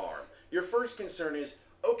off your arm. Your first concern is,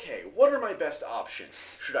 okay, what are my best options?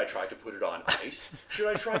 Should I try to put it on ice? Should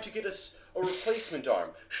I try to get a replacement arm?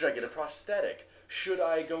 Should I get a prosthetic? Should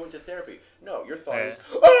I go into therapy? No, your thought is,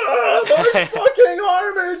 my fucking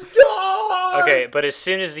arm is gone! Okay, but as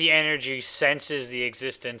soon as the energy senses the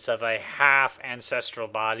existence of a half ancestral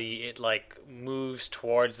body, it like moves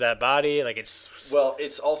towards that body, like it's... Well,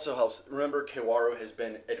 it's also helps. Remember, Kaworu has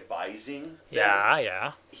been advising them?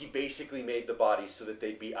 Yeah. He basically made the bodies so that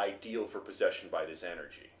they'd be ideal for possession by this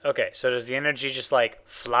energy. Okay, so does the energy just like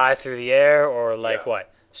fly through the air, or like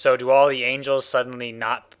what? So do all the angels suddenly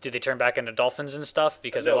not... Do they turn back into dolphins and stuff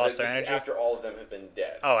because they lost their energy? After all of them have been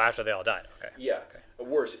dead. Oh, after they all died. Okay. Yeah. Okay.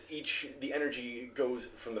 Worse, the energy goes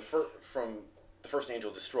from the first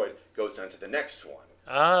angel destroyed goes on to the next one.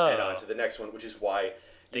 Oh. And on to the next one, which is why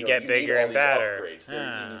they get bigger and badder. Upgrades.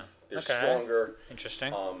 They're stronger.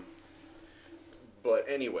 Interesting. But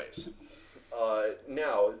anyways,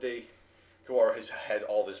 now Kaworu has had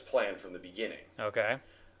all this planned from the beginning. Okay.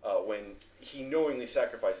 When he knowingly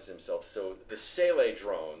sacrifices himself, so the Seele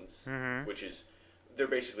drones, which is, they're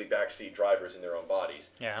basically backseat drivers in their own bodies,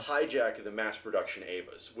 hijack the mass production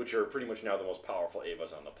Avas, which are pretty much now the most powerful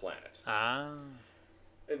Avas on the planet. And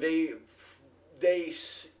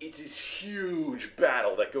it's this huge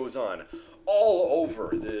battle that goes on all over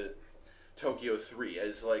the Tokyo 3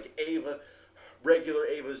 as like regular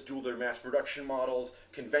Avas duel their mass production models,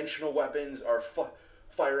 conventional weapons are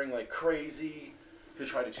firing like crazy. to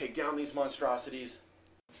try to take down these monstrosities.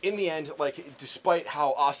 In the end, like, despite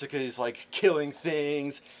how Asuka is, like, killing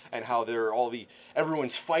things, and how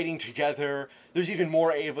everyone's fighting together, there's even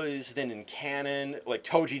more Evas than in canon. Like,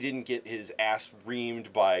 Toji didn't get his ass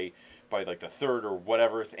reamed by like, the third or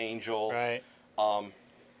whatever angel. Right.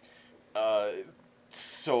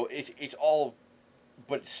 So it's all,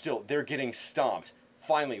 but still, they're getting stomped.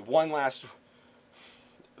 Finally,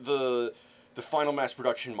 the final mass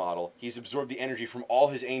production model, he's absorbed the energy from all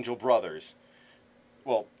his angel brothers.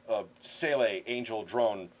 Well, Sele, angel,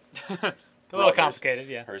 drone. A little complicated,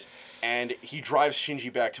 yeah. And he drives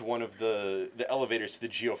Shinji back to one of the elevators to the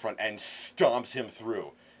Geofront and stomps him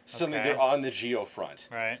through. Suddenly they're on the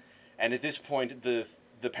Geofront. Right. And at this point, the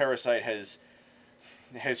parasite has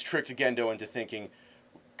tricked Gendo into thinking,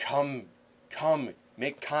 come,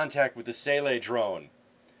 make contact with the Sele drone.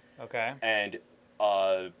 Okay. And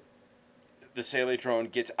the Sele drone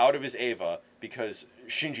gets out of his Eva, because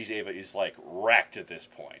Shinji's Eva is, like, wrecked at this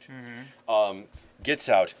point. Mm-hmm. Gets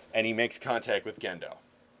out, and he makes contact with Gendo.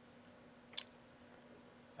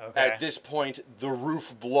 Okay. At this point, the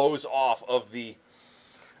roof blows off of the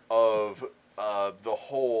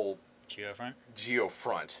whole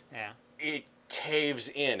Geofront. Yeah. It caves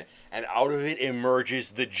in, and out of it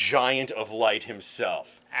emerges the giant of light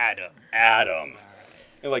himself. Adam.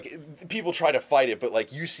 And, like, people try to fight it, but,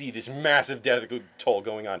 like, you see this massive death toll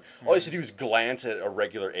going on. All he has to do is glance at a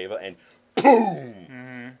regular Eva, and boom!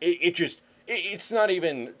 Mm-hmm. It's not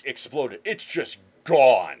even exploded. It's just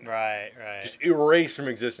gone. Right. Just erased from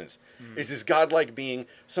existence. Mm. It's this godlike being,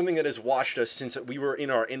 something that has watched us since we were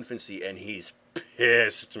in our infancy, and he's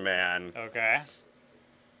pissed, man. Okay.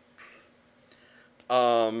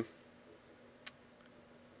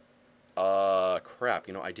 Crap.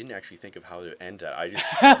 I didn't actually think of how to end that. I just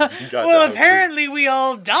got well, apparently we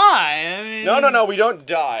all die. I mean, no, we don't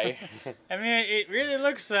die. I mean, it really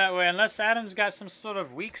looks that way, unless Adam's got some sort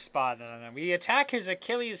of weak spot on him. We attack his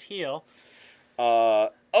Achilles heel.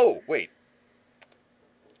 Oh, wait.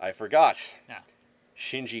 I forgot. Yeah.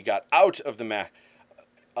 Shinji got out of the map.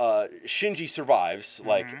 Shinji survives,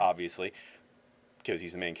 obviously, because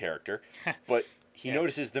he's the main character. But he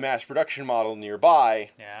notices the mass production model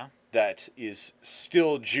nearby. Yeah. That is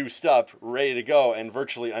still juiced up, ready to go, and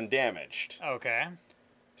virtually undamaged. Okay.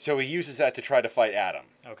 So he uses that to try to fight Adam.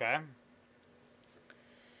 Okay.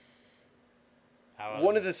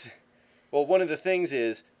 One of the things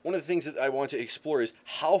that I want to explore is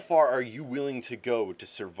how far are you willing to go to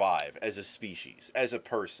survive as a species, as a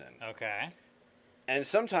person? Okay. And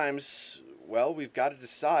sometimes, well, we've got to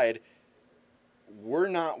decide we're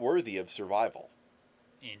not worthy of survival.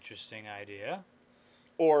 Interesting idea.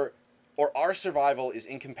 Or our survival is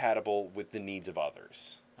incompatible with the needs of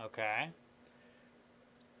others. Okay.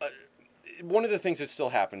 One of the things that still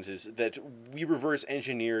happens is that we reverse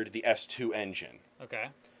engineered the S2 engine. Okay.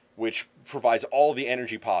 Which provides all the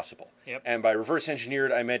energy possible. Yep. And by reverse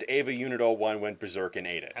engineered, I meant Eva Unit 01 went berserk and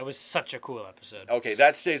ate it. That was such a cool episode. Okay,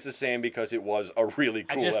 that stays the same because it was a really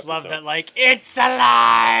cool episode. I just love that, like, it's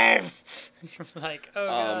alive! Like, oh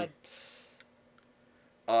god.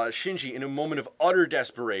 Shinji, in a moment of utter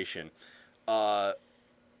desperation,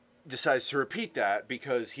 decides to repeat that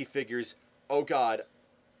because he figures, oh god,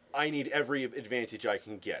 I need every advantage I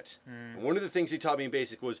can get. And one of the things he taught me in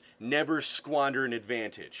basic was never squander an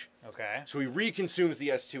advantage. Okay. So he reconsumes the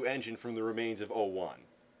S2 engine from the remains of 01.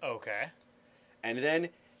 Okay. And then,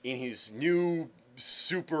 in his new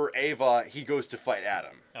Super Eva, he goes to fight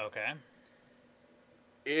Adam. Okay.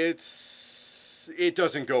 It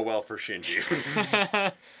doesn't go well for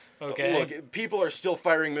Shinji. Okay. Look, people are still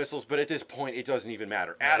firing missiles, but at this point, it doesn't even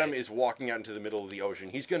matter. Right. Adam is walking out into the middle of the ocean.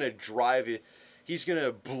 He's going to drive it. He's going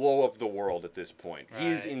to blow up the world at this point. Right.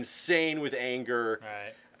 He's insane with anger.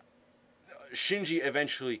 Right. Shinji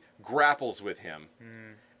eventually grapples with him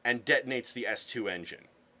and detonates the S2 engine.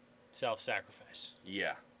 Self-sacrifice.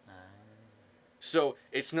 Yeah. So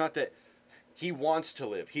it's not that he wants to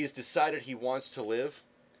live. He's decided he wants to live,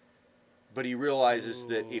 but he realizes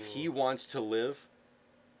that if he wants to live,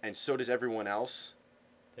 and so does everyone else,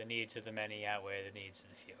 the needs of the many outweigh the needs of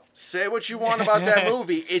the few. Say what you want about that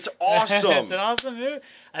movie. It's awesome. It's an awesome movie.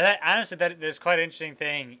 Honestly, there's quite an interesting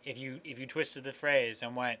thing if you twisted the phrase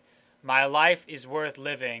and went, my life is worth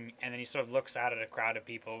living, and then he sort of looks out at a crowd of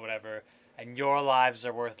people, whatever, and your lives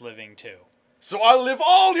are worth living too. So I'll live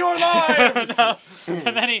all your lives!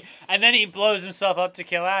 and then he blows himself up to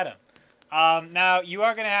kill Adam. Now, you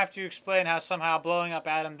are going to have to explain how somehow blowing up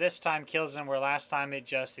Adam this time kills him, where last time it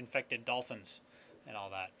just infected dolphins and all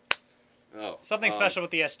that. Oh, something special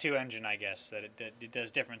with the S2 engine, I guess, that it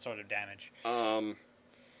does different sort of damage.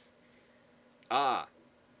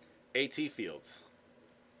 AT fields.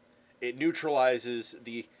 it neutralizes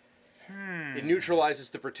the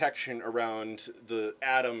protection around the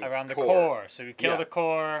atom around the core. So you kill the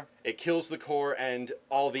core. It kills the core, and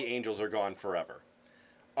all the angels are gone forever.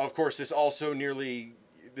 Of course, this also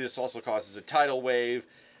causes a tidal wave,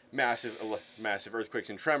 massive earthquakes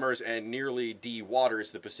and tremors, and nearly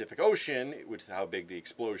de-waters the Pacific Ocean, with how big the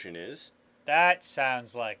explosion is. That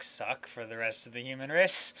sounds like suck for the rest of the human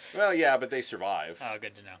race. Well, yeah, but they survive. Oh,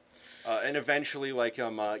 good to know. And eventually,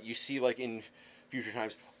 you see, in future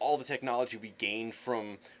times, all the technology we gained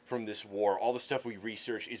from this war, all the stuff we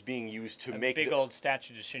researched is being used to make big old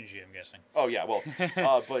statue to Shinji, I'm guessing. Oh yeah, well,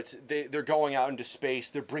 but they're going out into space.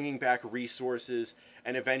 They're bringing back resources,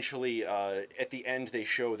 and eventually, at the end, they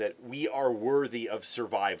show that we are worthy of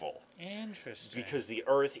survival. Interesting. Because the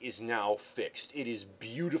Earth is now fixed. It is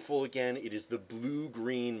beautiful again. It is the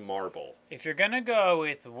blue-green marble. If you're gonna go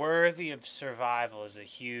with worthy of survival as a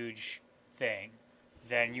huge thing,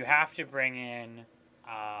 then you have to bring in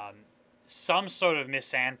some sort of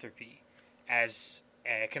misanthropy as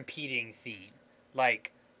a competing theme,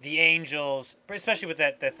 like the angels, especially with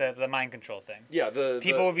the mind control thing. Yeah,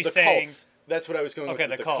 people will be the saying cults. That's what I was going with.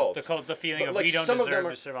 Okay, the cult, the feeling of we don't deserve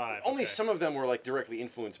to survive. Only some of them were directly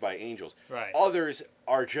influenced by angels. Right. Others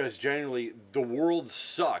are just generally the world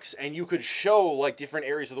sucks, and you could show different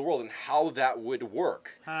areas of the world and how that would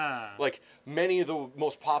work. Many of the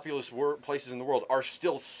most populous places in the world are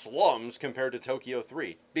still slums compared to Tokyo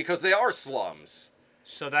 3 because they are slums.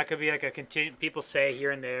 So that could be like a people say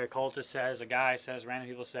here and there, cultist says, a guy says, random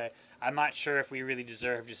people say, I'm not sure if we really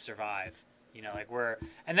deserve to survive.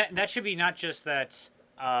 And that should be not just that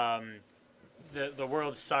the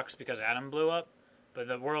world sucks because Adam blew up, but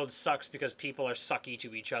the world sucks because people are sucky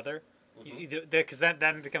to each other. Because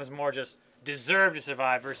that becomes more just deserve to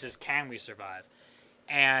survive versus can we survive.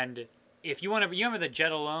 And if you remember the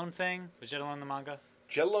Jet Alone thing? Was Jet Alone in the manga?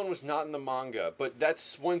 Jet Alone was not in the manga, but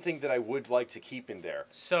that's one thing that I would like to keep in there.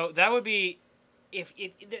 So that would be... If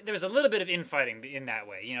there was a little bit of infighting in that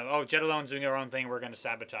way, Jet Alone's doing their own thing, we're going to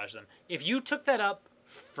sabotage them. If you took that up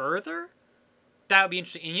further, that would be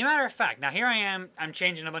interesting. And matter of fact, now here I am, I'm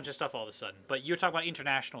changing a bunch of stuff all of a sudden, but you're talking about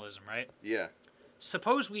internationalism, right? Yeah.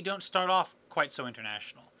 Suppose we don't start off quite so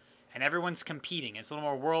international, and everyone's competing. It's a little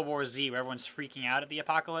more World War Z, where everyone's freaking out at the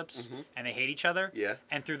apocalypse, and they hate each other. Yeah.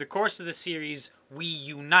 And through the course of the series, we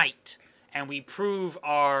unite, and we prove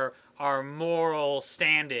our moral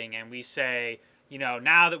standing, and we say...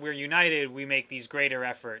 now that we're united, we make these greater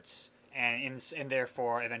efforts, and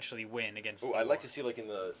therefore eventually win against. Oh, I'd like to see in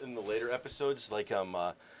the later episodes,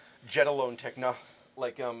 Jet Alone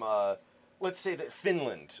let's say that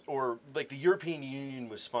Finland or the European Union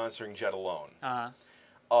was sponsoring Jet Alone.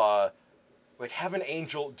 Have an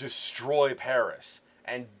angel destroy Paris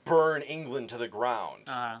and burn England to the ground.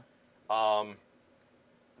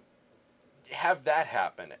 Have that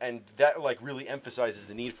happen, and that really emphasizes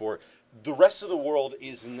the need for the rest of the world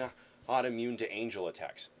is not immune to angel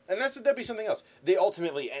attacks, and that'd be something else. They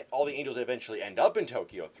ultimately, all the angels eventually end up in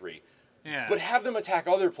Tokyo 3, but have them attack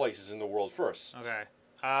other places in the world first. Okay.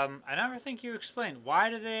 I never think you explained why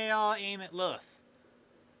do they all aim at Lilith?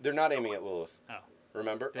 They're not aiming at Lilith. Oh.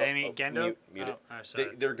 Remember? They aiming at Gendo? Mute it. Oh, sorry.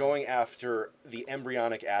 They're going after the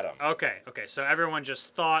embryonic atom. Okay. So everyone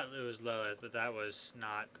just thought it was Lilith, but that was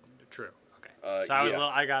not true. So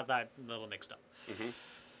I got that a little mixed up.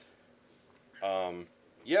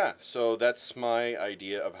 Yeah, so that's my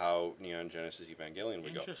idea of how Neon Genesis Evangelion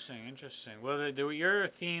would go. Interesting. Well, your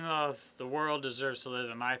theme of the world deserves to live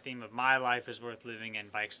and my theme of my life is worth living,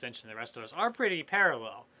 and by extension the rest of us, are pretty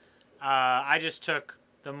parallel. I just took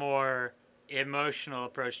the more emotional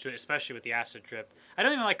approach to it, especially with the acid trip. I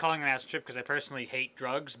don't even like calling it an acid trip because I personally hate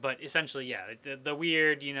drugs, but essentially, yeah, the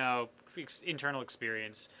weird, internal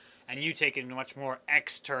experience. And you take it in a much more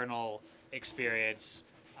external experience.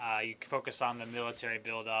 You focus on the military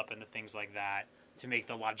build-up and the things like that to make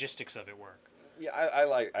the logistics of it work. Yeah, I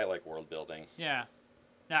like world building. Yeah.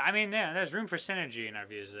 Now, there's room for synergy in our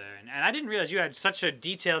views there. And I didn't realize you had such a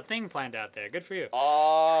detailed thing planned out there. Good for you.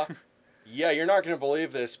 Yeah, you're not going to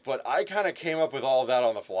believe this, but I kind of came up with all of that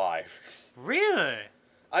on the fly. Really?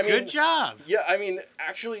 Good job. Yeah,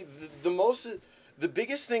 actually, the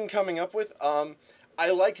biggest thing coming up with... I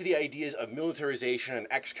liked the ideas of militarization and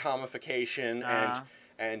excommification and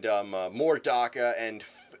more DACA, and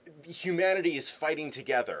humanity is fighting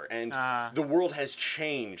together, and the world has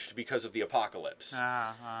changed because of the apocalypse.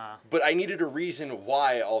 But I needed a reason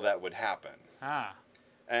why all that would happen.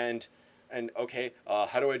 And okay,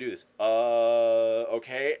 how do I do this?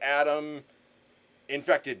 Okay, Adam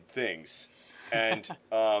infected things, and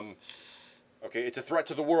okay, it's a threat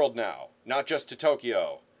to the world now, not just to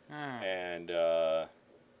Tokyo. And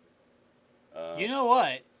You know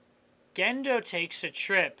what? Gendo takes a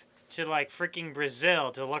trip to, like, freaking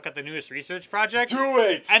Brazil to look at the newest research project. Do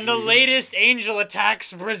it! And the latest angel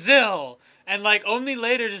attacks Brazil. And, like, only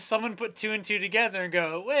later does someone put 2 and 2 together and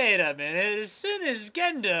go, wait a minute, as soon as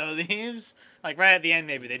Gendo leaves... Like, right at the end,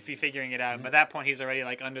 maybe, they'd be figuring it out. By that point, he's already,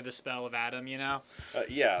 like, under the spell of Adam, you know?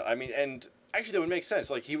 Yeah, I mean, and actually that would make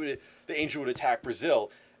sense. Like, the angel would attack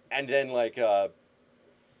Brazil, and then, like, oh,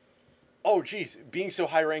 geez, being so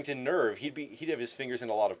high-ranked in Nerve, he'd have his fingers in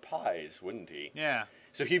a lot of pies, wouldn't he? Yeah.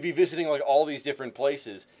 So he'd be visiting, like, all these different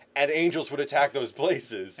places, and angels would attack those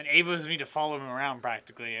places. And Avas need to follow him around,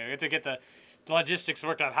 practically. You have to get the logistics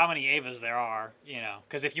worked out, how many Avas there are, you know.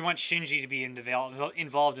 Because if you want Shinji to be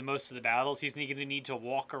involved in most of the battles, he's going to need to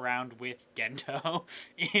walk around with Gendo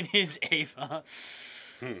in his Ava.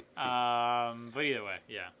 But either way,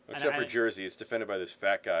 yeah. Except for Jersey, it's defended by this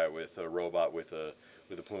fat guy with a robot with a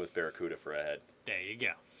Plymouth Barracuda for a head. There you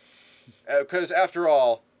go. Because, after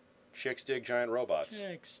all, chicks dig giant robots.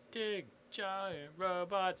 Chicks dig giant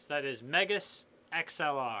robots. That is Megas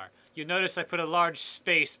XLR. You notice I put a large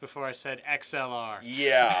space before I said XLR.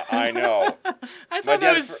 Yeah, I know. I thought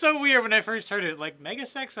that was so weird when I first heard it. Like,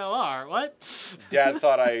 Megas XLR? What? Dad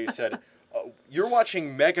thought I said, you're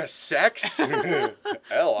watching Mega Sex?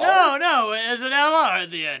 LR? No, there's an LR at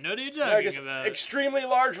the end. What are you talking about? Extremely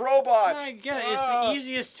large robot. My God, it's the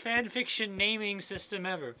easiest fanfiction naming system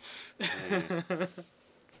ever.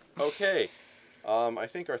 Okay. I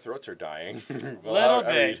think our throats are dying. Little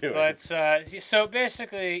bit, but so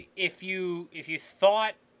basically, if you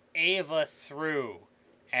thought Ava through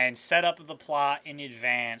and set up the plot in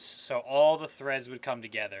advance, so all the threads would come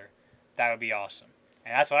together, that would be awesome.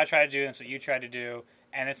 And that's what I tried to do. That's what you tried to do.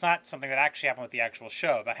 And it's not something that actually happened with the actual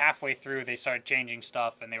show. About halfway through, they started changing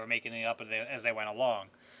stuff, and they were making it up as they went along,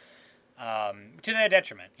 to their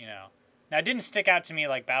detriment, you know. Now, it didn't stick out to me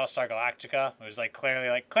like Battlestar Galactica. It was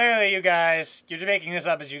clearly, you guys, you're making this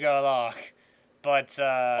up as you go along. But,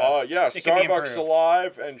 yeah, Starbuck's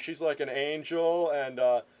alive, and she's like an angel, and,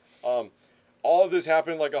 all of this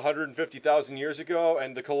happened like 150,000 years ago,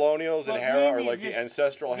 and the Colonials and Hera are like the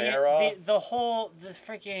ancestral Hera.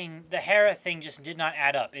 The Hera thing just did not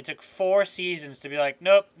add up. It took 4 seasons to be like,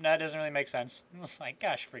 nope, that doesn't really make sense. I was like,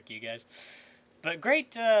 gosh, frick you guys. But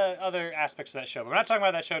great other aspects of that show. But we're not talking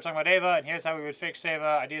about that show. We're talking about Ava, and here's how we would fix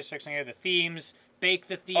Ava. Ideas fixing Ava, the themes, bake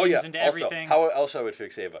the themes into everything. How else I would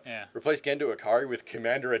fix Ava? Yeah. Replace Gendo Ikari with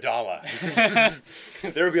Commander Adama.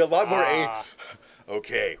 There would be a lot more.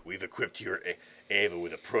 Okay, we've equipped your Ava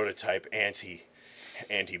with a prototype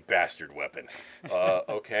anti-bastard weapon.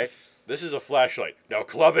 Okay. This is a flashlight. Now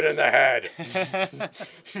club it in the head.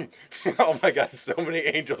 Oh my God, so many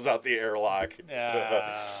angels out the airlock.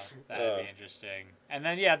 Yeah, that'd be interesting. And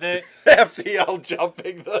then the FDL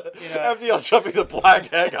jumping the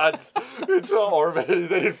black egg into orbit, and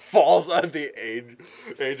then it falls on the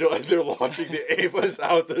angel as they're launching the Avas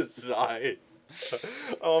out the side.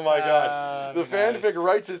 Oh my God. The fanfic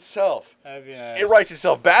writes itself. That'd be nice. It writes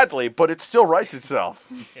itself badly, but it still writes itself.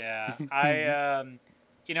 Yeah. I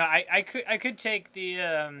could take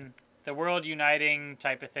the world uniting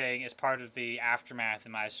type of thing as part of the aftermath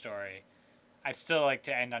in my story. I'd still like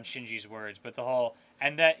to end on Shinji's words, but the whole,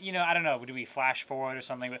 and that, I don't know, do we flash forward or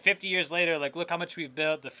something? But 50 years later, like, look how much we've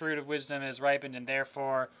built, the fruit of wisdom has ripened, and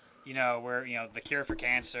therefore, we're, the cure for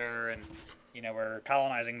cancer, and, we're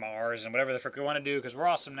colonizing Mars, and whatever the frick we want to do, because we're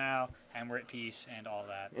awesome now, and we're at peace, and all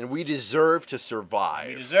that. And we deserve to survive.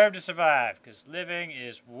 We deserve to survive, because living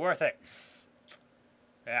is worth it.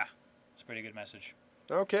 Yeah, it's a pretty good message.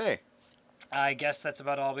 Okay. I guess that's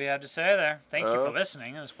about all we have to say there. Thank you for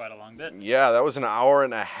listening. It was quite a long bit. Yeah, that was an hour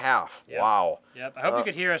and a half. Yep. Wow. Yep. I hope you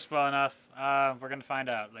could hear us well enough. We're going to find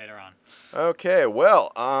out later on. Okay,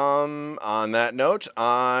 well, on that note,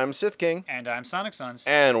 I'm Sith King. And I'm Sonic Sons.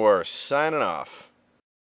 And we're signing off.